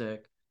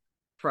music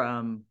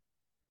from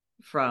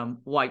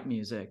white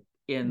music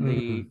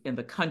in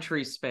the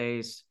country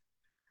space,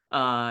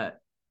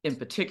 in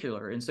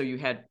particular. And so you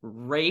had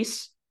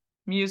race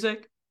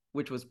music,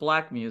 which was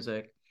Black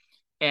music,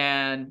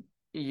 and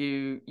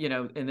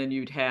and then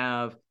you'd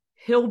have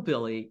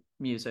hillbilly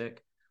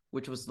music,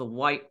 which was the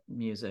white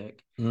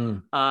music.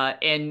 And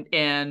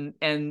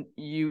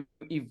you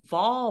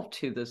evolved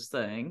to this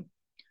thing,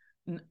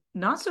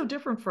 not so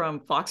different from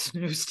Fox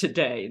News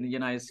today in the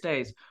United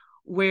States,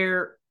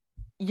 where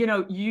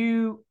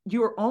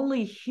you're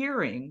only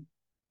hearing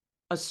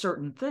a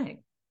certain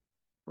thing,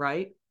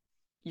 right?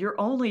 You're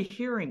only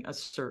hearing a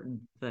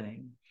certain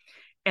thing.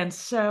 And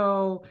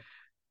so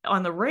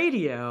on the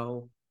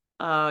radio,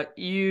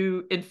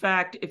 in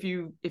fact, if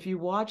you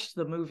watch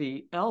the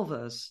movie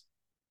Elvis,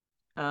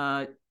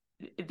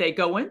 they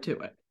go into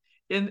it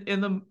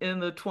in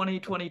the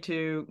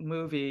 2022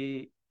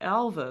 movie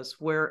Elvis,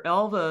 where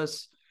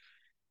Elvis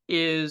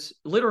is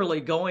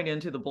literally going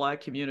into the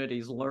Black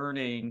communities,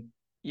 learning,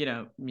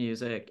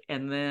 music.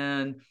 And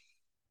then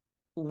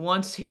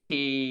once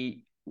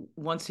he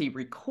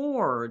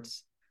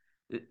records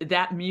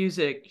that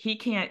music, he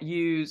can't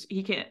use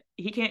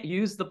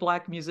the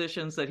Black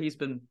musicians that he's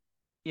been,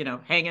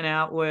 hanging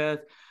out with.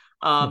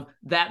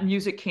 That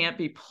music can't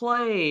be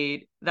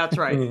played. That's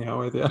right.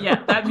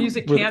 Yeah, that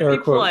music can't be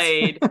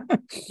played,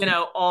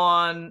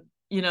 on,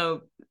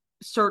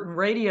 certain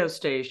radio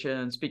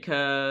stations,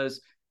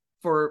 because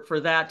for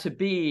that to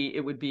be, it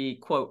would be,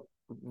 quote,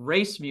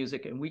 race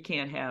music, and we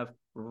can't have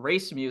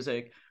race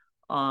music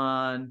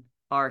on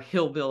our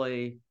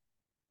hillbilly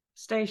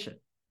station,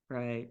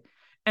 right?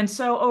 And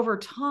so over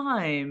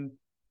time,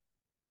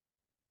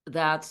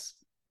 that's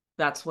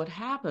what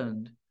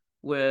happened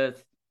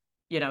with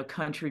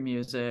country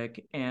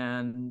music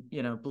and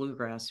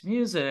bluegrass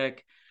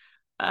music.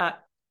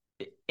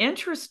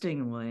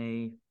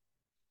 Interestingly,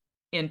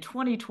 in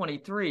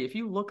 2023, if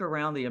you look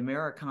around the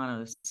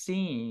Americana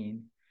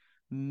scene,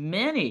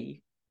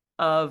 many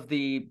of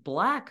the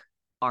Black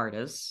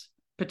artists,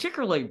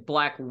 particularly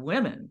Black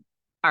women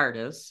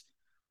artists,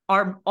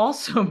 are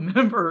also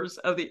members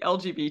of the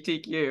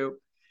LGBTQ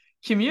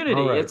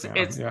community. Right,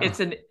 it's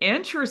an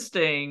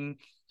interesting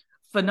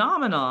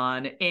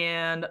phenomenon,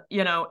 and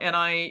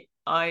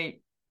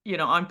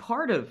I'm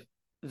part of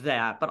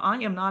that, but I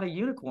am not a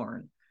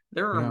unicorn.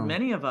 There are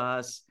many of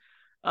us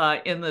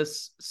in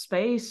this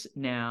space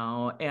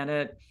now, and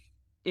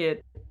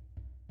it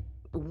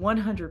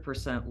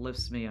 100%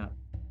 lifts me up.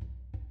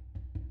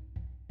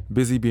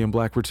 Busy Being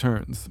Black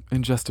returns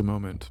in just a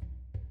moment.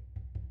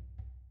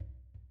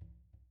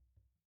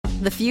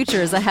 The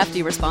future is a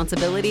hefty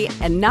responsibility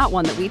and not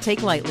one that we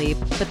take lightly,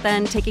 but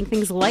then taking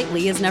things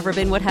lightly has never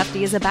been what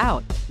Hefty is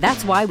about.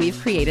 That's why we've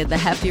created the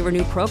Hefty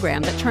Renew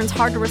program that turns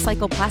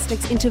hard-to-recycle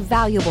plastics into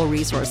valuable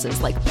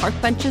resources like park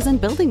benches and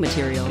building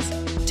materials.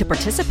 To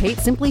participate,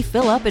 simply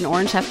fill up an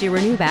orange Hefty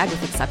Renew bag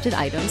with accepted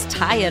items,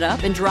 tie it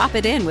up, and drop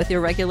it in with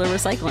your regular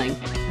recycling.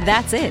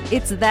 That's it.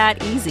 It's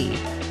that easy.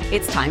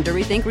 It's time to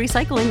rethink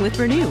recycling with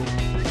Renew.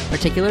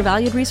 Particular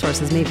valued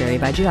resources may vary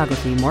by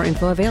geography. More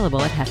info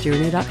available at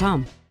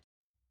heftyrenew.com.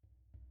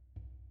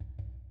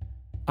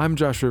 I'm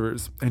Josh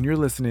Rivers, and you're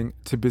listening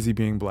to Busy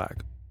Being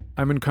Black.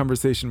 I'm in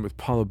conversation with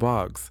Paula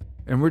Boggs,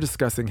 and we're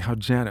discussing how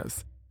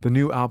Janice, the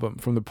new album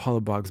from the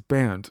Paula Boggs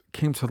Band,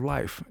 came to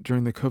life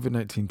during the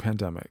COVID-19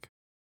 pandemic.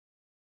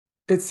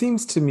 It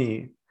seems to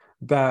me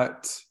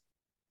that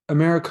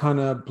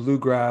Americana,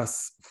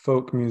 bluegrass,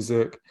 folk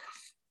music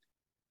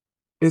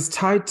is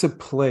tied to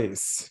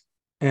place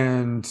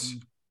and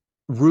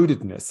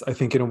rootedness, I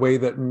think, in a way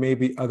that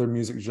maybe other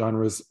music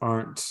genres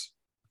aren't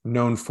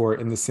known for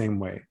in the same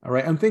way. All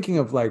right. I'm thinking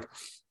of like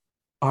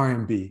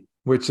R&B,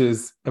 which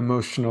is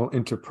emotional,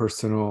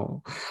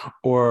 interpersonal,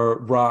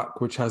 or rock,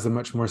 which has a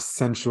much more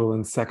sensual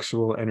and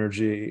sexual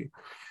energy.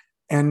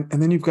 And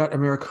then you've got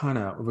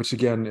Americana, which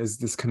again is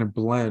this kind of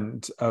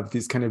blend of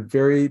these kind of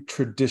very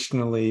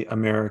traditionally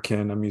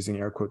American, I'm using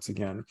air quotes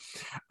again,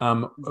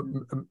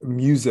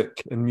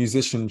 music and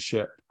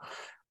musicianship.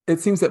 It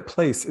seems that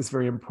place is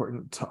very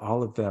important to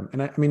all of them.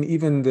 And I mean,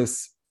 even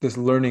this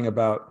learning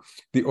about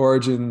the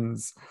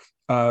origins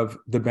of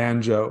the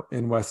banjo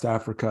in West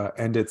Africa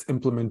and its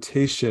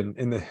implementation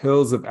in the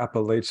hills of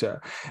Appalachia,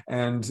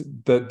 and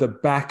the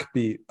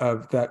backbeat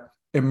of that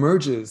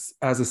emerges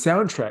as a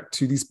soundtrack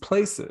to these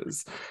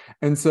places.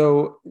 And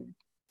so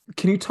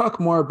can you talk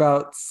more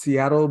about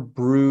Seattle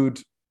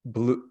brewed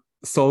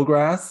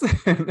soulgrass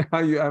and how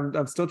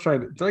I'm still trying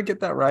to, did I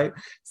get that right?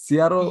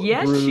 Seattle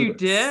yes, brewed you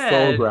did.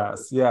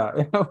 Soulgrass. Yeah.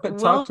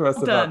 Talk to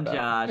us about that.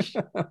 Josh.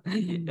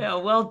 Yeah,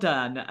 well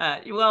done.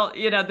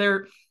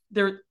 There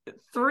are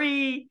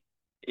three,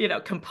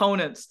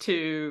 components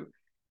to,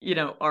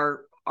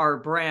 our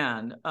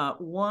brand.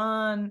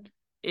 One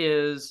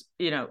is,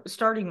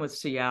 starting with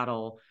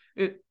Seattle,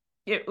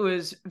 it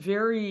was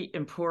very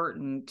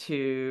important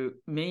to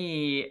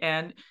me,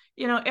 and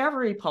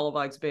every Paula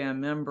Boggs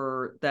band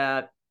member,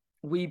 that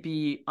we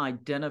be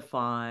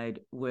identified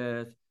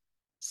with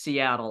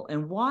Seattle.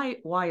 And why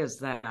is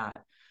that?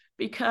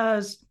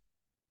 Because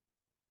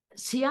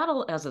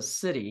Seattle as a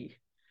city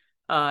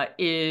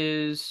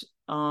is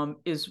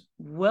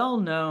well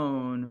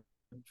known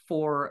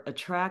for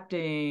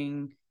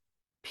attracting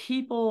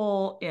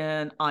people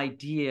and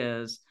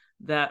ideas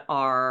that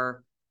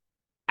are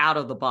out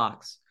of the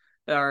box,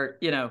 are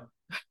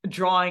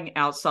drawing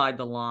outside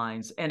the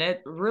lines. And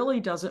it really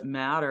doesn't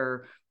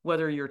matter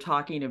whether you're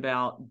talking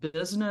about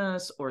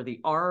business or the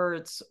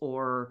arts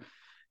or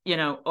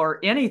or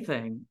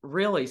anything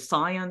really,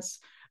 science.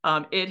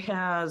 It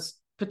has,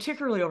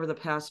 particularly over the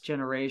past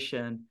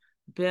generation,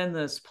 been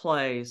this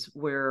place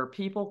where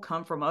people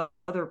come from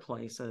other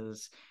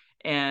places,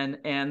 and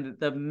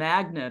the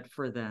magnet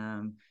for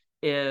them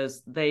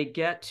is they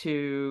get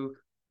to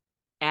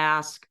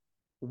ask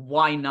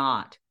why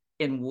not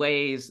in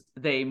ways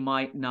they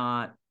might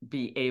not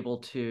be able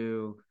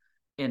to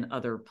in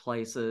other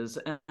places.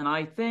 And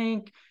I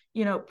think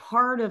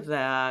part of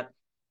that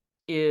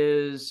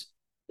is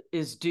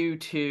due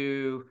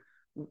to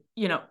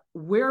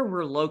where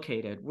we're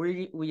located.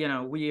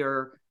 We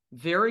are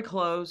very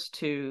close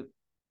to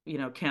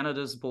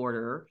Canada's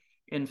border.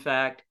 In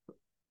fact,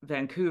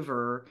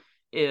 Vancouver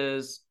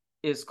is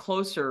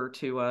closer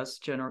to us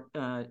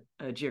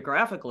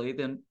geographically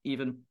than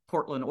even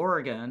Portland,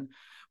 Oregon.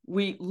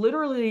 We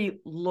literally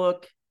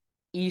look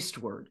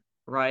eastward,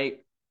 right?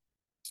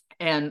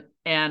 And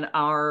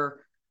our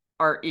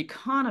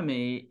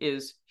economy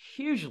is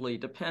hugely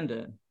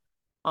dependent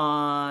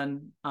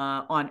on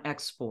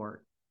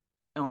export,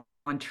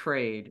 on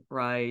trade,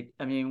 right?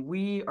 I mean,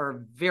 we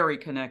are very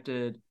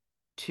connected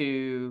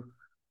to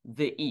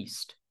the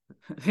East,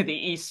 the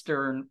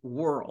Eastern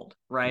world,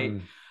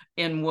 right?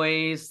 In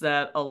ways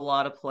that a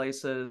lot of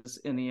places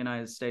in the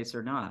United States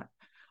are not.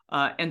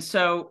 And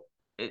so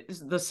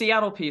the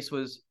Seattle piece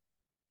was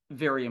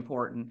very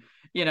important.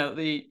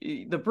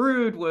 The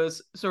Brood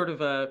was sort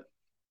of a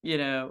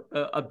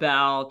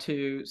bow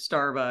to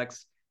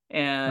Starbucks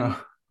and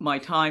my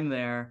time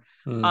there.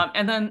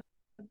 And then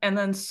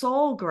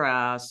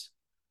Soulgrass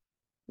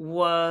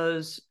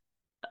was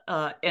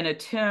an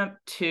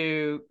attempt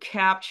to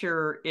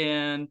capture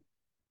in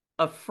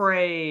a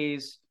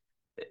phrase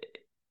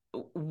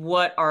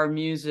what our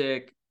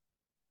music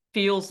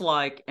feels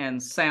like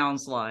and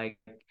sounds like.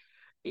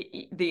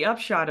 The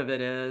upshot of it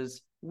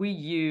is we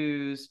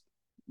use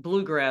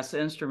bluegrass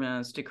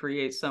instruments to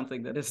create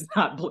something that is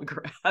not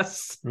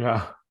bluegrass.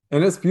 Yeah,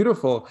 and it's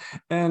beautiful.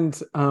 And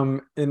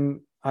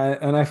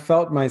I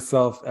felt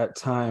myself at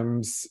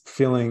times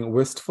feeling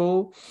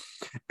wistful.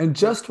 And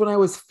just when I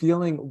was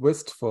feeling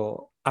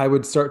wistful, I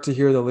would start to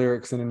hear the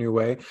lyrics in a new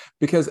way,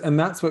 and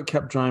that's what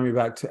kept drawing me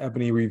back to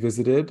Ebony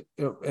Revisited.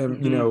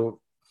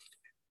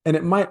 And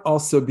it might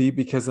also be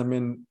because I'm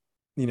in,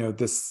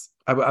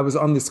 I was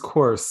on this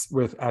course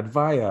with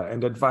Advaya,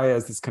 and Advaya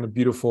is this kind of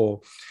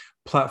beautiful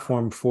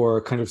platform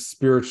for kind of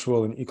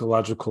spiritual and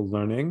ecological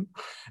learning.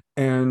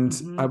 And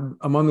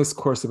I'm on this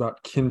course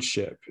about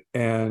kinship,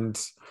 and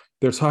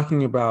they're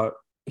talking about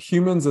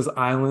humans as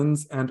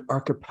islands and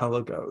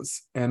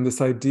archipelagos, and this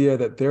idea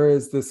that there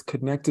is this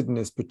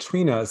connectedness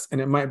between us,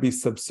 and it might be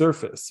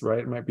subsurface, right?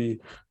 It might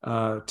be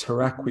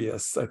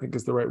terraqueous, I think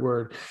is the right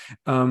word.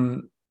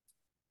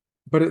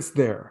 But it's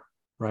there,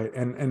 right?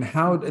 And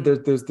how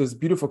there's this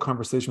beautiful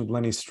conversation with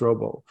Lenny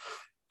Strobel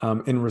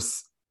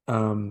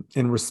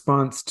in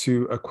response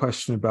to a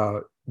question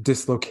about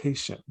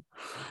dislocation.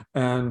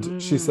 And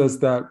she says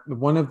that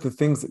one of the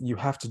things that you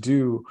have to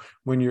do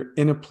when you're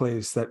in a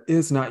place that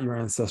is not your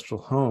ancestral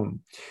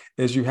home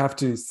is you have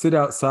to sit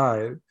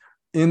outside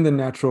in the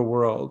natural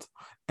world.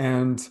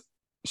 And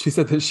she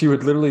said that she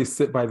would literally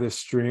sit by this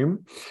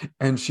stream,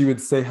 and she would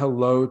say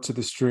hello to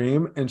the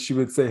stream, and she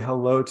would say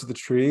hello to the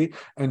tree,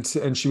 and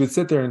she would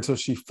sit there until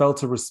she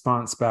felt a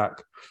response back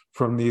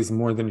from these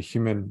more than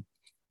human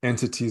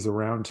entities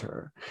around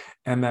her.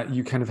 And that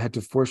you kind of had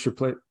to force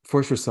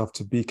yourself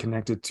to be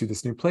connected to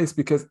this new place,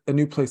 because a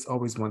new place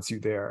always wants you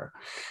there.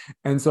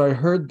 And so I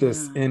heard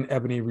this in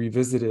Ebony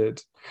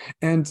Revisited,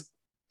 and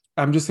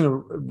I'm just going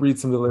to read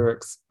some of the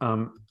lyrics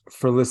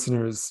for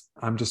listeners.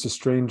 I'm just a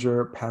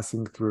stranger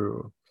passing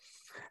through.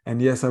 And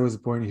yes, I was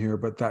born here,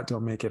 but that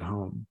don't make it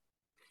home.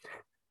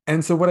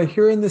 And so what I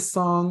hear in this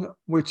song,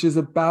 which is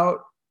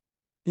about,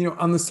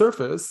 on the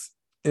surface,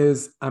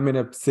 is I'm in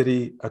a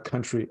city, a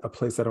country, a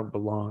place I don't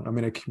belong. I'm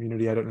in a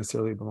community I don't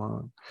necessarily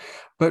belong.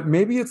 But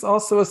maybe it's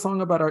also a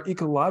song about our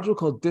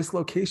ecological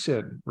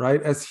dislocation,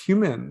 right? As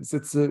humans,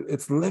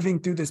 it's living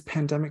through this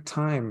pandemic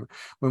time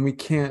when we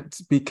can't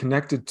be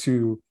connected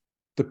to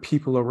the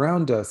people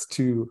around us,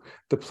 to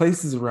the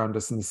places around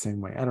us in the same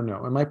way. I don't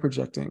know. Am I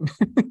projecting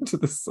to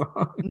the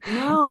song?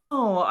 No,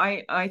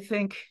 I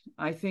think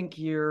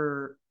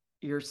you're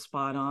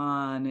spot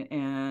on,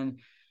 and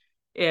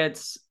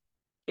it's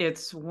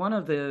one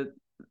of the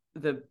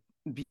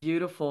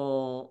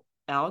beautiful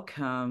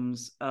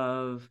outcomes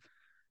of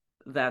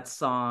that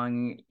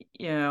song.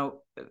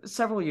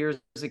 several years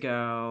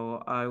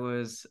ago, I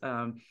was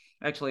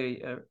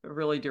actually a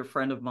really dear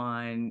friend of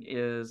mine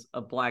is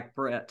a Black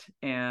Brit,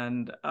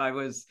 and I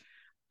was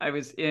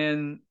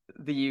in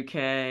the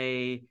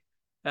UK,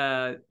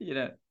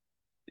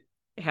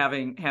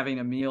 having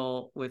a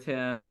meal with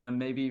him,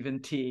 maybe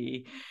even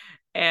tea,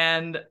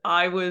 and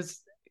I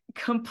was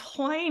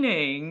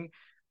complaining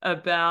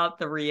about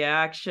the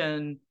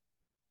reaction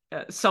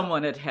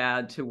someone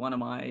had to one of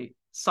my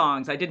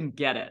songs. I didn't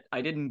get it.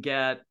 I didn't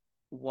get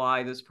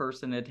why this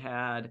person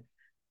had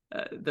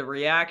the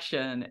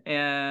reaction,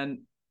 and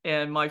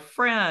my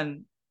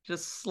friend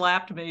just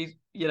slapped me,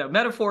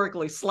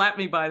 metaphorically slapped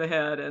me by the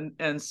head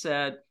and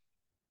said,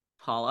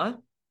 Paula,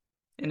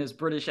 in his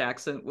British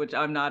accent, which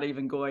I'm not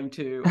even going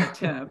to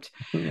attempt.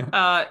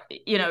 Yeah.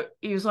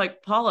 He was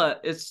like, Paula,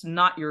 it's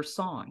not your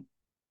song.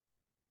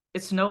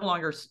 It's no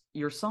longer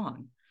your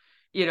song.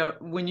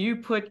 When you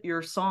put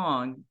your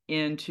song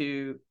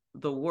into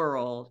the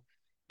world,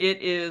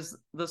 it is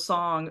the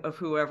song of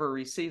whoever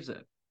receives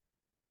it.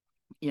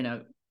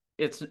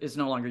 It's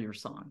no longer your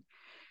song.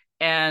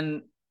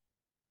 And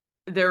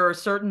there are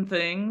certain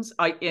things,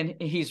 and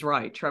he's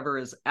right. Trevor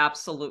is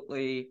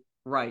absolutely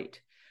right.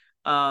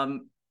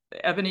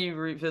 Ebony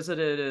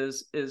Revisited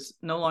is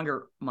no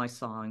longer my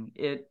song.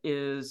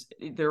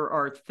 There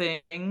are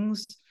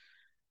things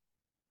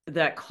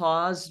that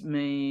caused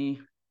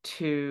me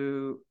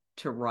to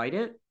write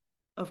it,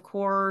 of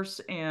course.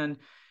 And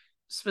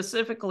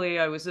specifically,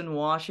 I was in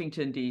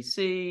Washington,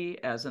 D.C.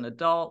 as an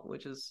adult,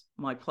 which is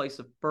my place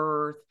of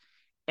birth.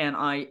 And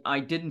I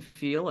didn't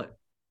feel it.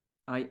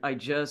 I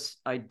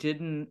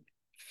didn't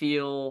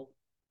feel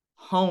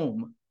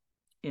home,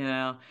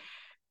 in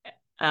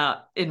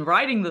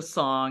writing the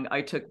song,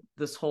 I took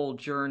this whole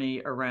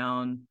journey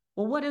around,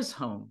 well, what is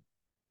home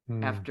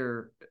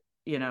after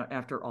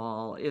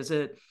all? Is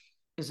it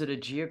a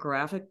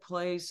geographic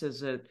place?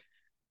 Is it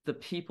the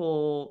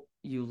people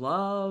you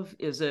love?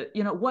 Is it,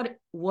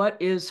 what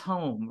is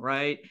home,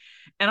 right?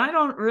 And I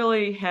don't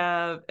really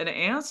have an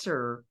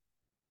answer,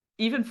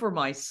 even for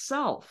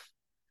myself,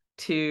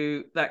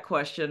 to that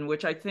question,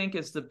 which I think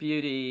is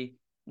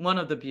one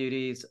of the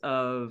beauties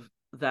of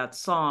that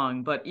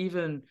song. But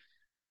even,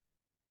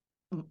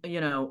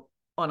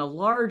 on a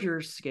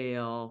larger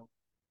scale,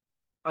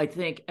 I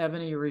think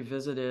Ebony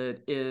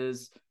Revisited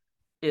is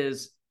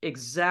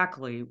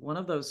exactly one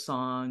of those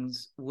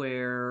songs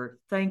where,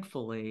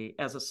 thankfully,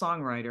 as a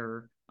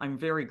songwriter, I'm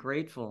very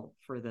grateful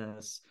for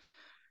this.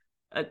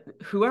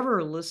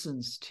 Whoever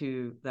listens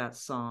to that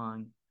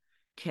song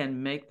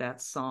can make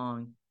that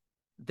song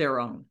their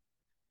own.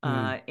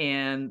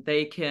 And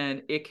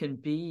it can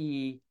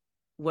be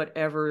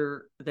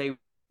whatever they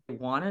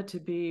want it to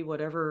be,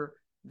 whatever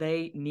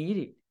they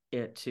need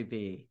it to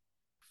be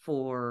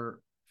for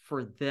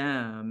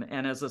them.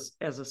 And as a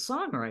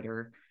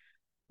songwriter,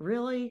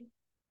 really,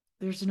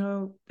 there's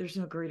no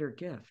greater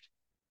gift.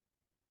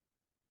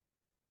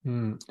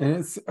 And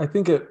I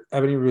think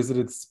Ebony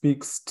Revisited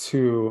speaks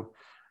to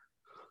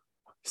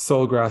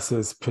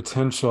Soulgrass's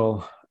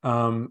potential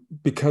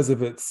because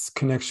of its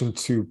connection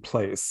to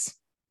place,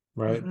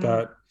 right?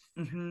 That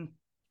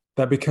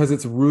because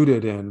it's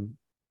rooted in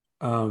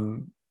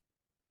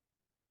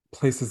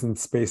places and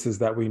spaces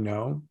that we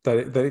know,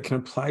 that it can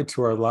apply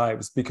to our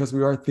lives, because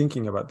we are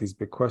thinking about these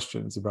big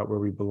questions about where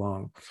we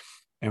belong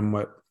and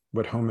what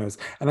home is.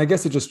 And I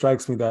guess it just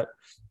strikes me that,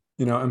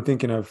 I'm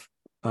thinking of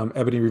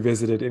Ebony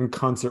Revisited in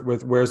concert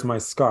with Where's My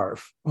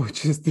Scarf,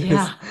 which is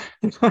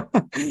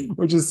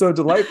which is so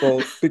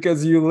delightful,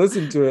 because you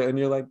listen to it and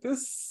you're like,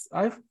 this,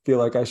 I feel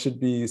like I should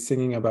be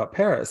singing about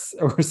Paris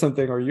or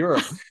something, or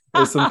Europe,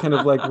 or some kind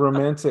of like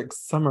romantic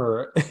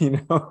summer,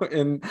 in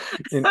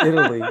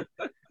Italy.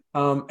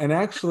 And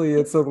actually,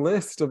 it's a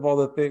list of all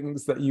the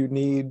things that you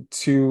need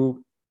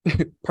to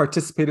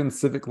participate in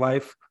civic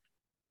life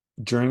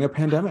during a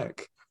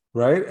pandemic,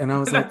 right? And I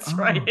was like, that's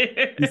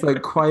right. These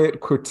like quiet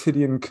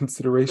quotidian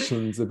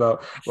considerations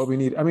about what we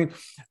need. I mean,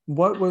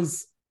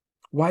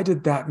 why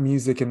did that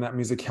music and that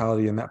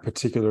musicality and that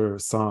particular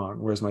song,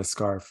 Where's My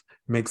Scarf,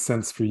 make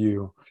sense for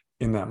you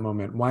in that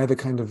moment? Why the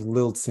kind of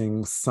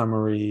lilting,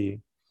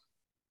 summery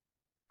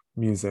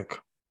music?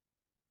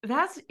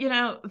 That's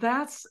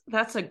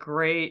a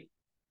great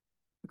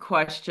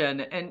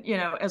question. And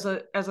as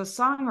a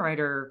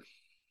songwriter,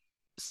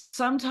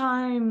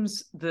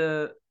 sometimes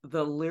the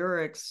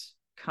lyrics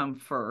come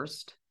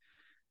first.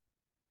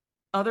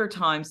 Other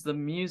times the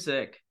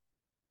music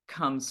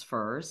comes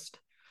first.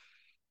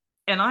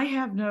 And I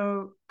have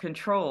no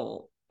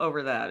control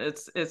over that.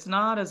 It's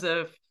not as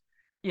if,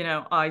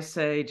 I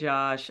say,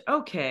 Josh,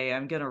 okay,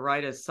 I'm going to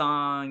write a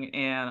song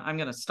and I'm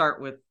going to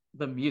start with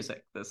the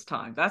music this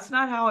time. That's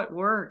not how it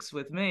works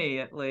with me,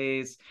 at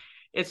least.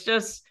 It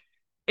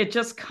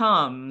just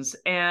comes.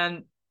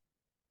 And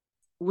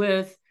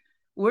with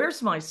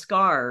Where's My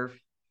Scarf,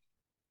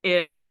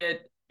 it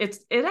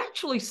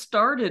actually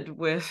started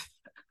with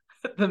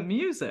the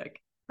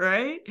music,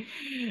 right?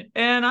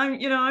 And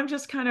I'm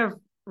just kind of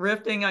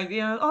riffing,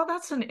 oh,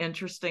 that's an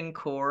interesting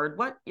chord.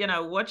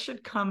 What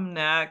should come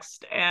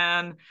next?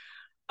 And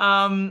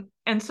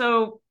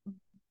so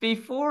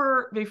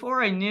before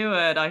I knew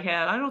it,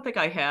 I don't think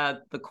I had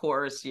the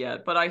chorus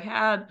yet, but I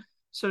had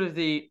sort of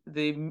the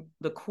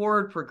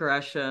chord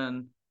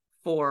progression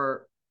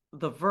for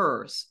the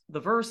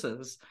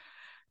verses.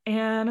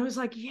 And I was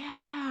like, yeah,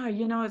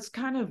 it's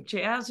kind of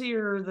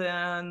jazzier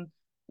than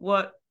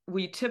what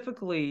we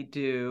typically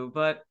do,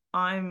 but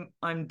I'm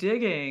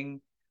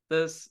digging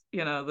this,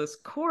 this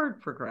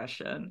chord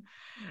progression.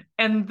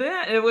 And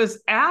then it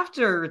was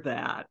after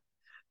that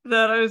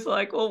I was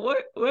like, well,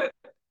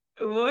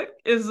 what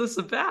is this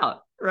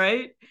about?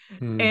 Right.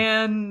 Hmm.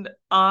 And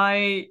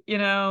I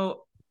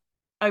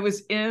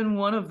was in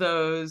one of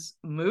those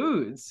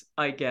moods,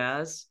 I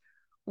guess,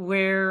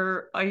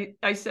 where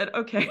I said,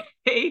 okay,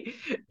 hey,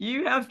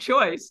 you have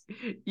choice.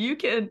 You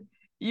can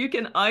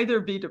either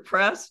be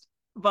depressed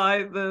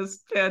by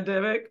this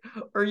pandemic,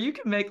 or you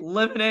can make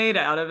lemonade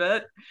out of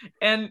it.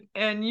 And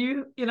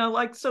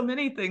like so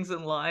many things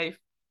in life,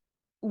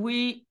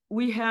 not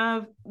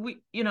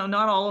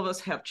all of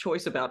us have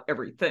choice about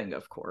everything,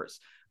 of course,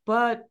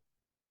 but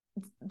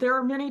there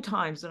are many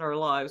times in our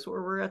lives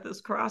where we're at this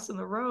cross in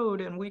the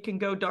road, and we can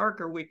go dark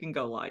or we can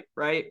go light,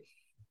 right?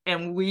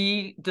 And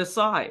we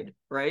decide,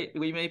 right?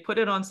 We may put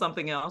it on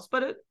something else,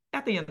 but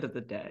at the end of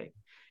the day,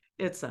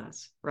 it's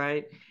us,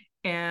 right?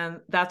 And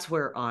that's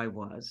where I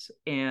was.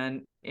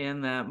 And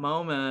in that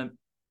moment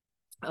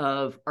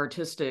of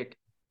artistic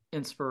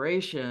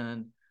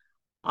inspiration,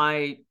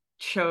 I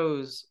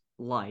chose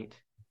light.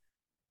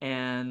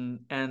 And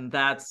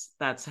that's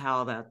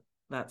how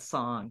that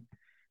song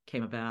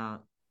came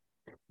about.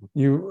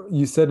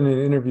 You said in an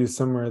interview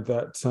somewhere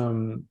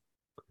that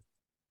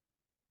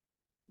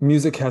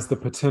music has the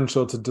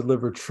potential to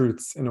deliver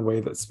truths in a way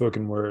that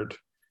spoken word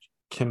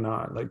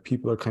cannot. Like,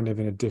 people are kind of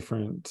in a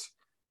different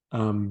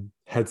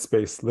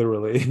headspace,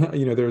 literally.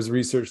 There's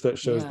research that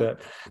shows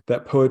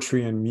that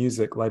poetry and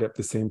music light up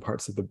the same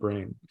parts of the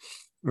brain.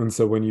 And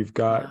so when you've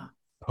got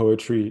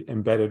poetry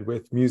embedded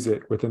with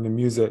music, within the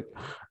music,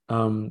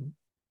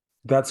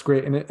 that's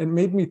great. And it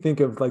made me think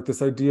of like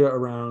this idea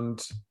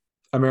around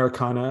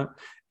Americana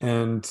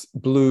and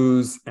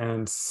blues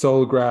and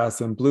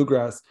soulgrass and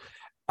bluegrass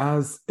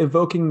as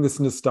evoking this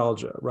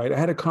nostalgia, right? I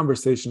had a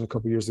conversation a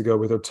couple of years ago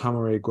with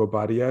Otamare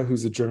Gwabadia,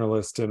 who's a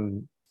journalist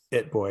and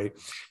it boy,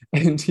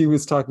 and he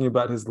was talking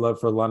about his love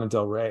for Lana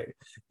Del Rey,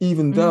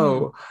 even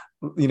though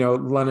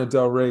Lana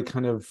Del Rey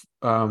kind of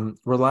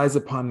relies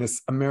upon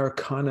this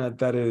Americana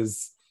that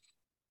is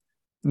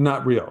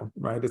not real,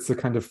 right? It's a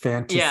kind of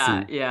fantasy.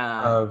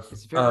 Yeah.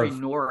 It's very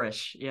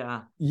Norrish.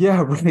 Yeah.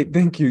 Yeah, right.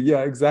 Thank you.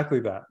 Yeah, exactly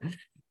that.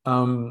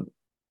 But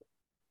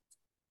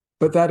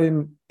that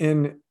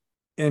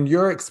in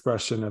your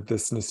expression of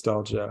this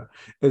nostalgia,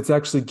 it's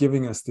actually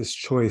giving us this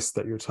choice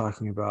that you're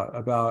talking about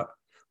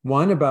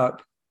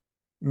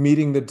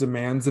meeting the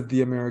demands of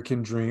the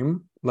American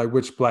dream, like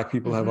which Black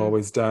people have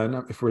always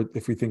done. If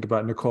we think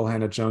about Nicole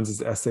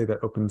Hannah-Jones's essay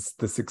that opens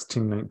the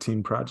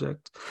 1619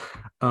 Project,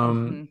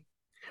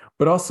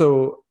 but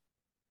also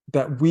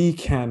that we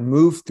can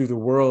move through the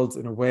world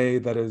in a way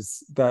that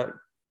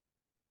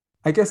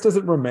I guess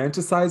doesn't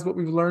romanticize what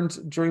we've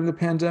learned during the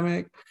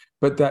pandemic,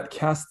 but that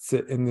casts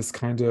it in this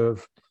kind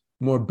of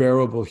more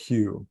bearable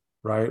hue,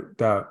 right?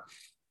 That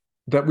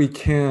we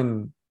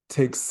can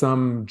take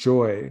some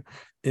joy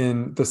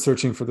in the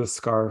searching for the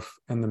scarf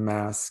and the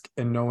mask,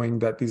 and knowing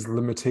that these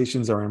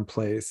limitations are in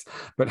place,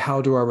 but how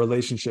do our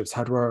relationships,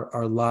 how do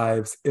our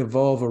lives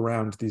evolve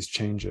around these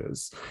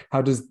changes?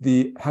 How does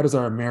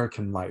our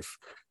American life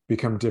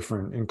become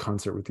different in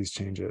concert with these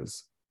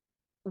changes?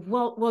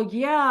 Well,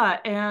 yeah.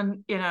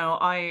 And,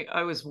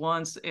 I was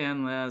once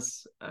in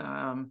this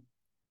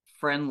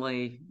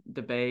friendly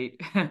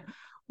debate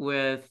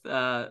with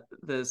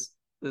this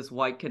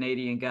white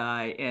Canadian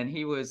guy, and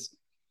he was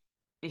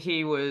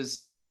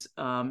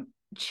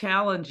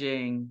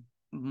challenging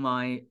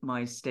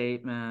my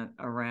statement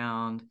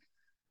around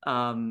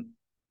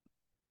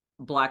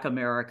Black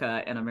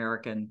America and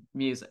American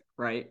music,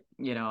 right?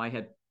 I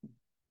had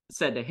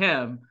said to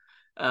him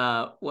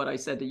what I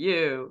said to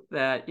you,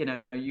 that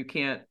you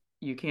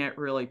can't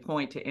really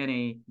point to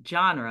any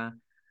genre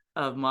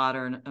of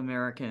modern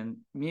American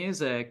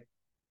music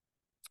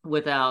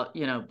without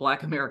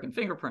Black American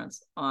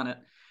fingerprints on it.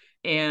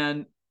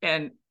 And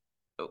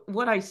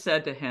what I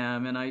said to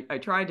him, and I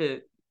tried to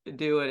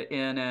do it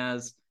in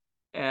as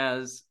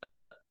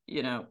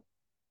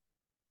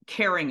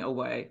caring a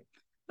way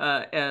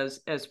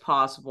as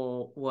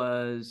possible,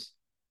 was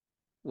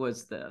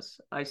this.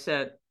 I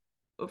said,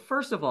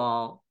 first of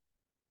all,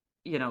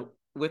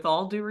 with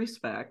all due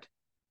respect,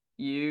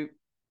 you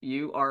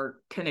are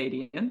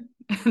Canadian,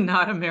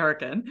 not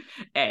American,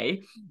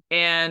 and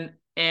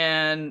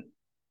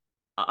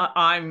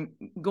I'm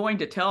going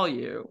to tell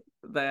you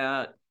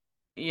that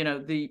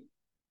the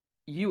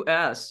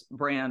U.S.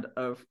 brand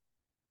of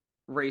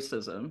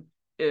racism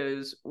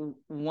is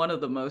one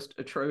of the most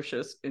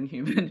atrocious in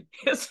human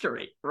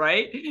history,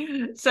 right?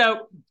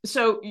 So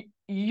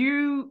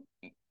you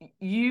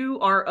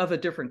are of a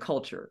different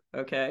culture,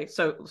 okay?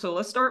 So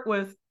let's start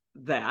with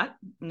that.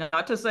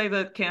 Not to say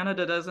that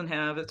Canada doesn't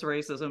have its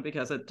racism,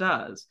 because it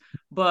does,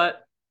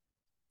 but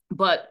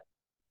But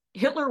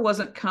Hitler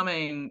wasn't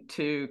coming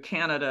to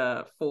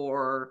Canada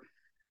for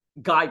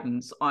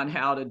guidance on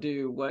how to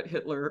do what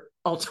Hitler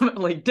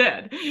ultimately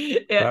did.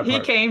 He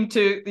came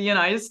to the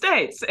United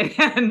States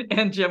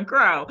and Jim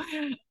Crow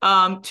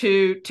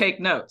to take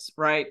notes,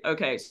 right?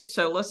 Okay,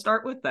 so let's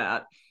start with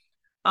that.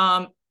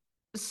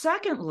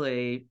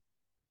 Secondly,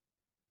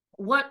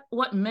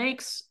 what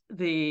makes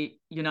the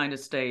United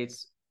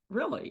States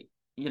really,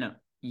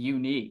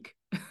 unique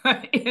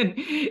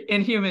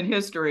in human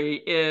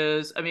history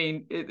is, I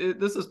mean,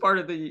 this is part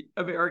of the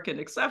American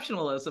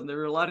exceptionalism. There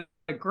are a lot of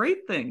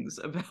great things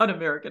about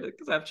American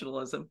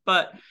exceptionalism,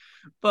 but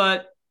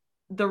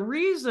the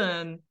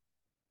reason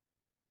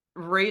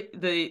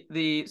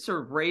the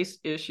sort of race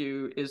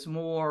issue is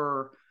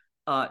more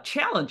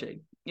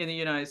challenging in the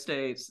United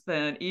States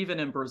than even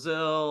in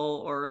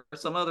Brazil or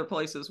some other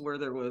places where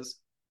there was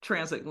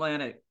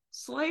transatlantic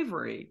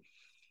slavery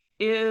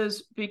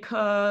is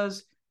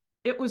because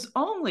it was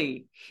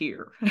only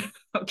here,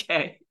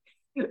 okay,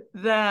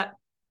 that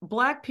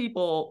Black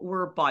people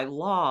were by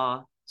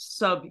law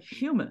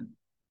subhuman.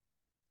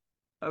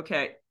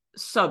 Okay,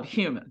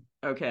 subhuman.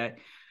 Okay,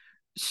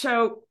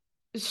 so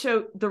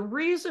the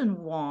reason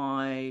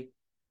why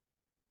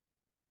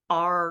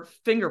our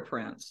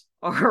fingerprints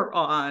are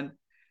on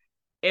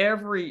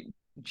every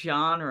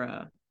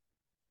genre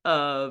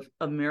of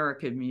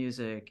American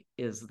music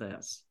is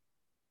this.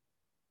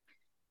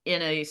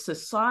 In a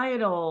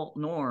societal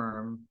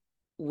norm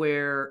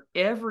where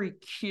every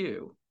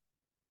cue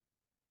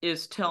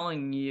is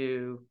telling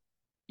you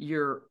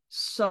you're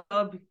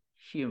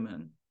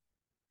subhuman,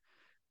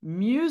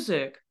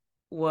 music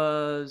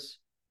was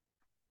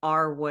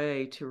our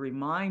way to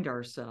remind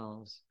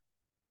ourselves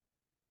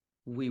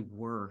we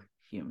were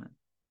human.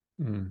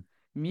 Mm.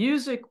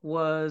 Music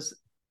was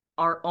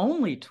our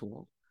only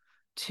tool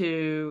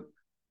to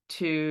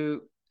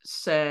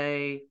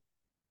say,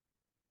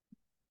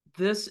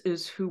 this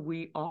is who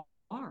we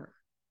are.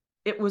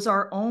 It was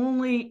our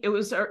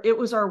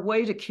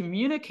way to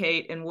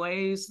communicate in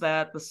ways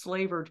that the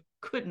slaver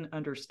couldn't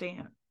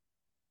understand.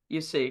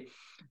 You see,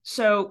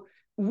 so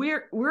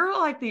we're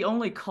like the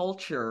only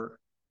culture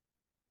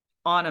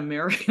on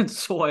American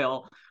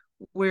soil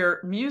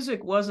where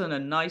music wasn't a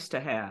nice to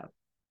have.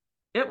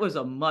 It was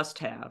a must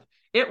have.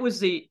 It was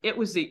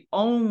the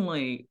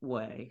only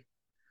way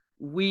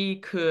we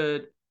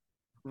could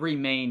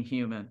remain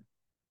human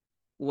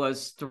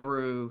was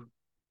through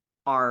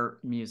our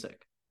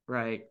music,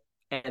 right?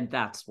 And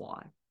that's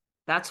why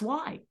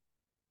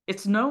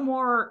it's no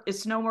more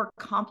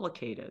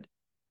complicated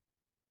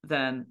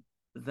than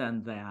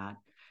that.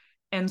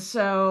 And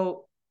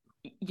so,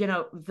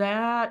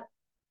 that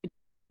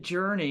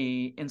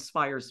journey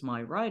inspires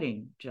my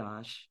writing,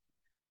 Josh.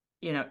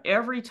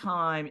 Every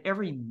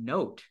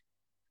note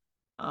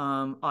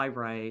I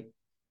write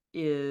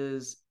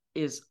is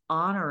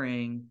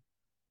honoring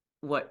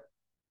what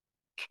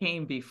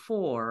came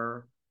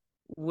before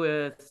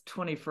with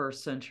 21st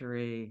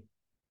century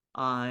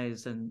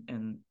eyes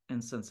and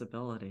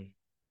sensibility.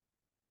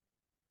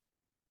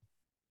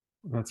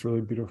 That's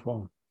really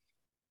beautiful.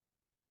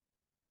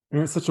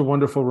 And it's such a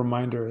wonderful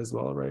reminder as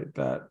well, right?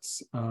 That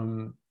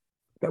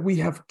that we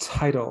have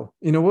title.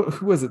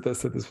 Who was it that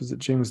said this? Was it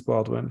James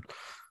Baldwin?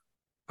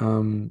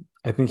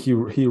 I think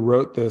he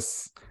wrote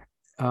this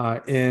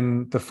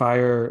in The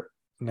Fire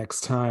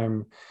Next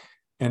Time,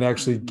 and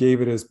actually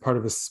gave it as part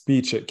of a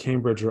speech at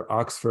Cambridge or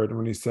Oxford. And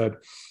when he said,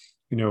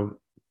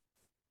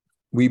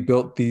 we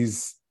built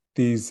these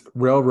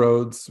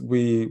railroads,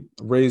 we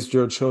raised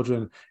your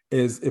children,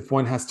 is if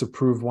one has to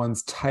prove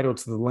one's title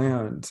to the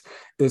land,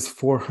 is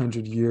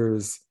 400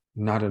 years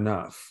not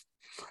enough?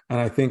 And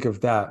I think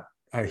of that,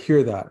 I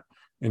hear that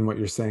in what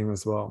you're saying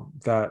as well,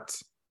 that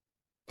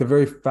the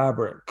very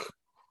fabric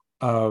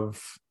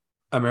of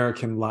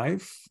American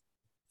life,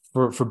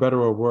 for better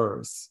or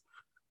worse,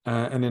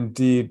 and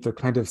indeed the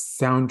kind of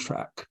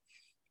soundtrack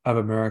of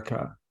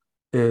America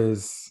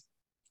is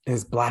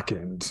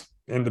blackened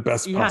in the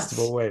best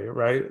possible way,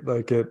 right?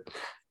 Like there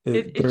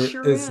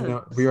sure is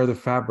no, we are the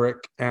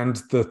fabric and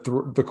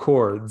the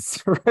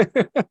chords, right?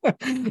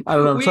 I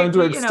don't know, I'm trying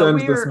to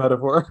extend this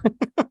metaphor.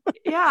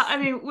 Yeah, I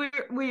mean,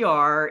 we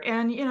are.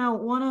 And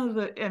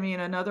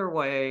another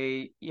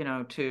way,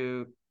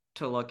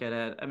 to look at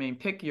it, I mean,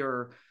 pick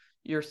your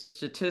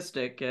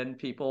statistic and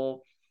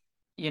people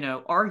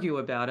argue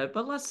about it,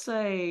 but let's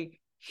say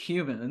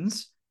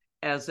humans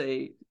as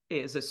a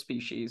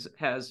species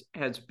has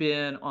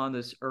been on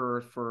this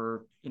earth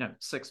for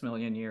 6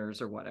 million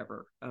years or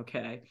whatever.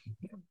 Okay.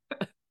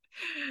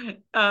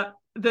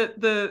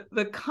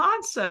 The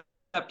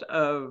concept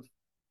of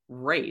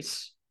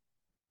race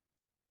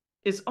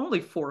is only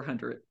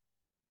 400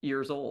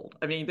 years old.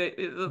 I mean,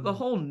 the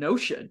whole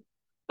notion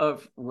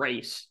of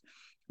race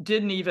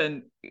didn't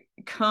even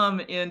come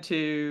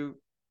into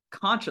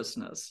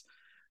consciousness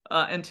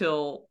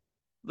until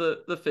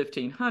the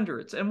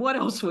 1500s. And what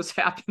else was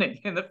happening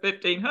in the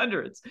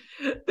 1500s?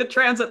 The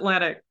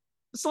transatlantic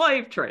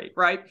slave trade,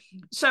 right?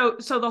 So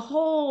the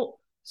whole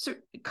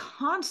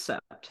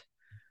concept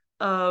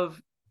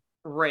of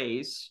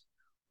race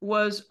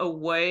was a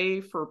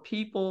way for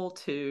people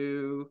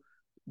to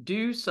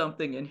do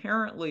something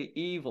inherently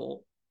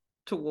evil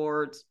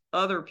towards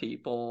other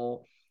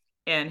people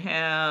and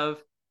have,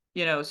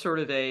 sort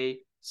of a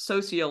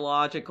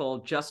sociological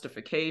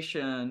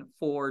justification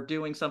for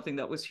doing something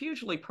that was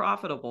hugely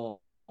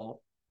profitable,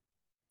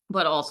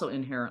 but also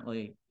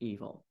inherently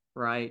evil,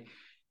 right?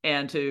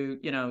 And to,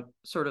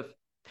 sort of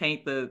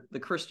paint the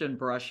Christian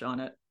brush on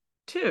it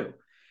too.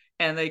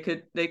 And they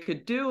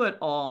could do it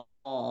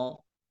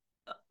all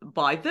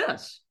by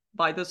this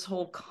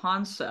whole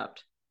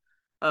concept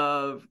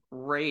of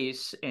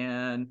race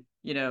and,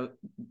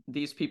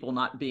 these people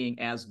not being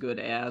as good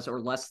as or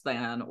less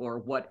than or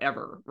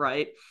whatever,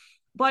 right?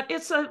 But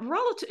it's a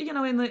relative,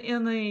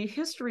 in the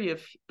history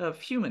of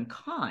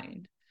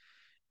humankind,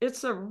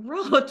 it's a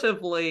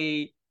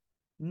relatively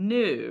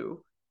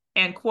new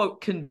and,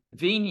 quote,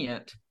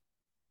 convenient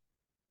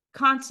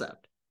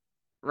concept,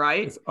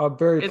 right? It's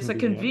a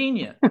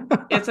convenient.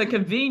 It's a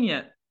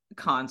convenient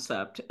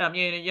concept. I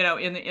mean,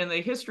 in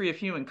the history of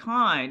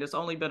humankind, it's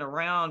only been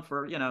around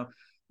for,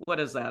 what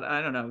is that?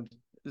 I don't know,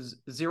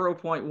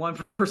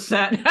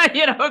 0.1%. I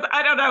don't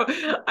know.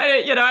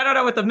 I don't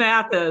know what the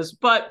math is,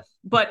 but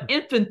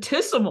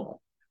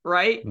infinitesimal,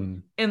 right?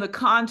 In the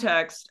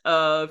context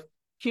of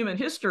human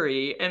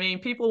history. I mean,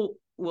 people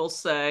will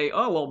say,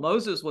 oh, well,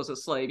 Moses was a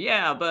slave.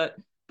 Yeah, but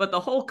the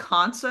whole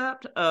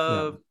concept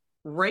of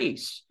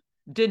race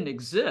didn't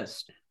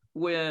exist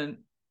when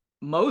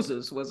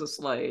Moses was a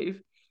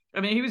slave. I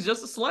mean, he was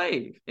just a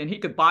slave and he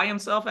could buy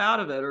himself out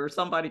of it, or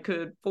somebody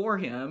could for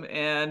him,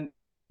 and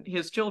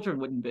his children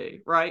wouldn't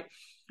be, right?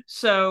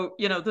 So,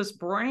 this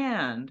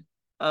brand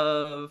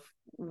of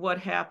what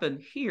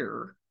happened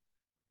here,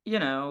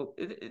 it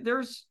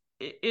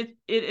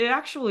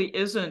actually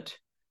isn't,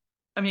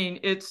 I mean,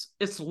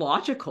 it's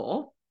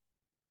logical.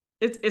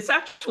 It's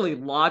actually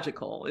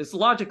logical. It's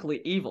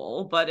logically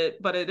evil, but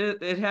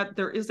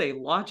there is a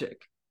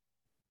logic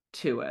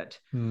to it.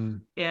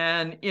 And,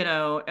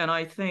 and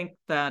I think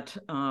that,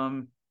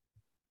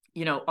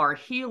 our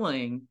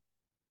healing,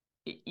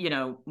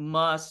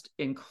 must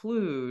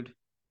include,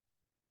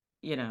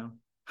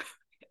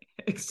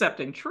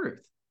 accepting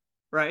truth,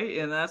 right?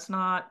 And that's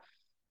not,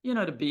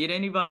 to beat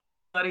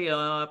anybody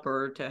up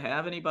or to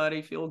have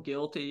anybody feel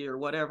guilty or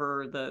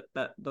whatever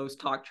that those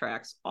talk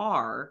tracks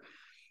are.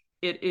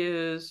 It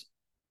is,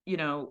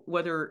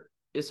 whether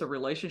it's a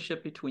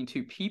relationship between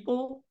two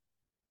people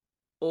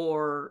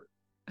or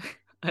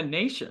a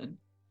nation,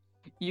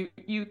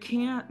 you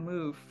can't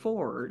move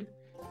forward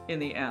in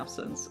the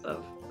absence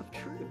of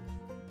truth.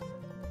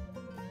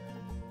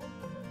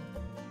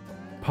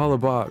 Paula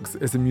Boggs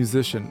is a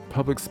musician,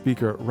 public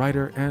speaker,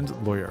 writer, and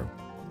lawyer.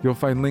 You'll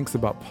find links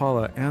about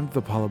Paula and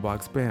the Paula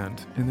Boggs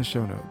Band in the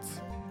show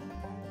notes.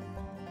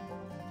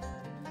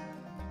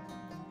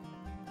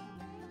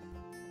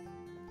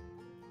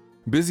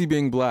 Busy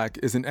Being Black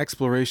is an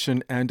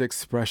exploration and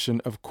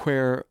expression of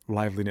queer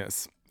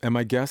liveliness, and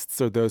my guests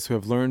are those who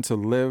have learned to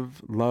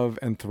live, love,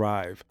 and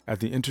thrive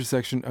at the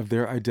intersection of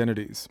their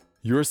identities.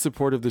 Your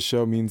support of the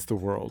show means the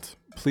world.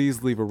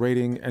 Please leave a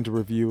rating and a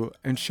review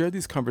and share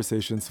these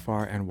conversations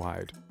far and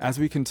wide as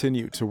we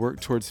continue to work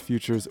towards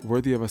futures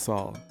worthy of us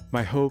all.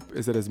 My hope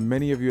is that as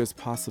many of you as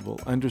possible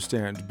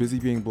understand Busy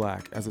Being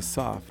Black as a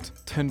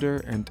soft, tender,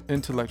 and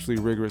intellectually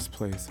rigorous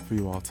place for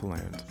you all to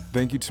land.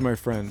 Thank you to my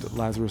friend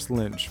Lazarus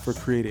Lynch for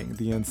creating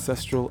the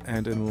ancestral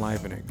and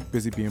enlivening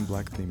Busy Being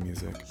Black theme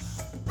music.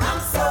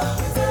 I'm so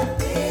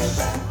busy being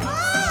black.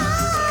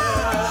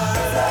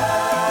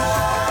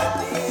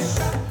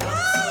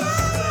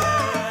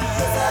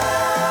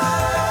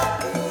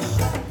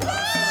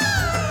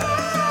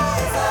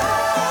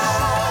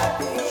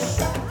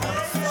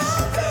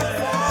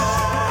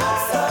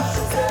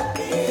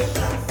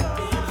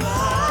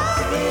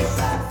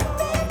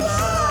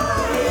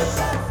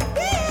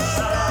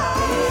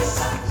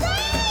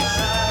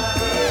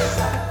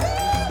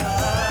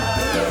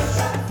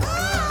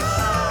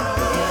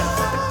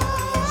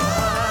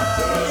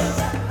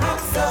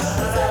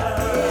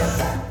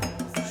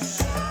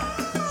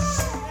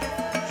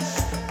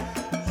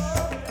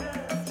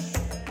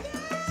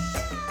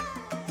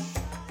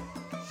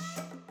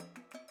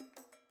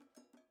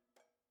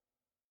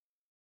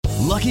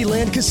 Lucky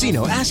Land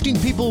Casino, asking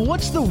people,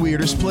 what's the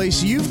weirdest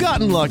place you've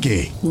gotten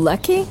lucky?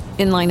 Lucky?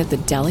 In line at the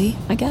deli,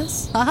 I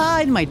guess? Aha,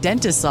 in my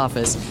dentist's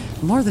office.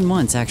 More than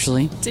once,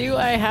 actually. Do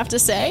I have to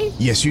say?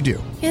 Yes, you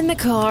do. In the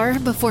car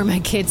before my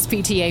kids'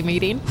 PTA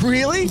meeting.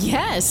 Really?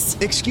 Yes.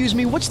 Excuse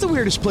me, what's the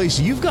weirdest place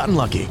you've gotten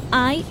lucky?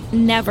 I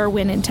never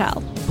win and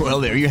tell. Well,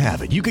 there you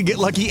have it. You can get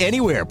lucky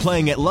anywhere,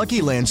 playing at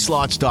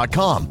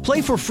LuckyLandSlots.com.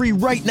 Play for free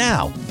right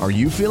now. Are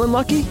you feeling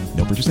lucky?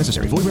 No purchase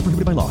necessary. Void where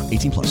prohibited by law.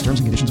 18+. Terms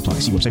and conditions apply.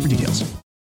 See website for details.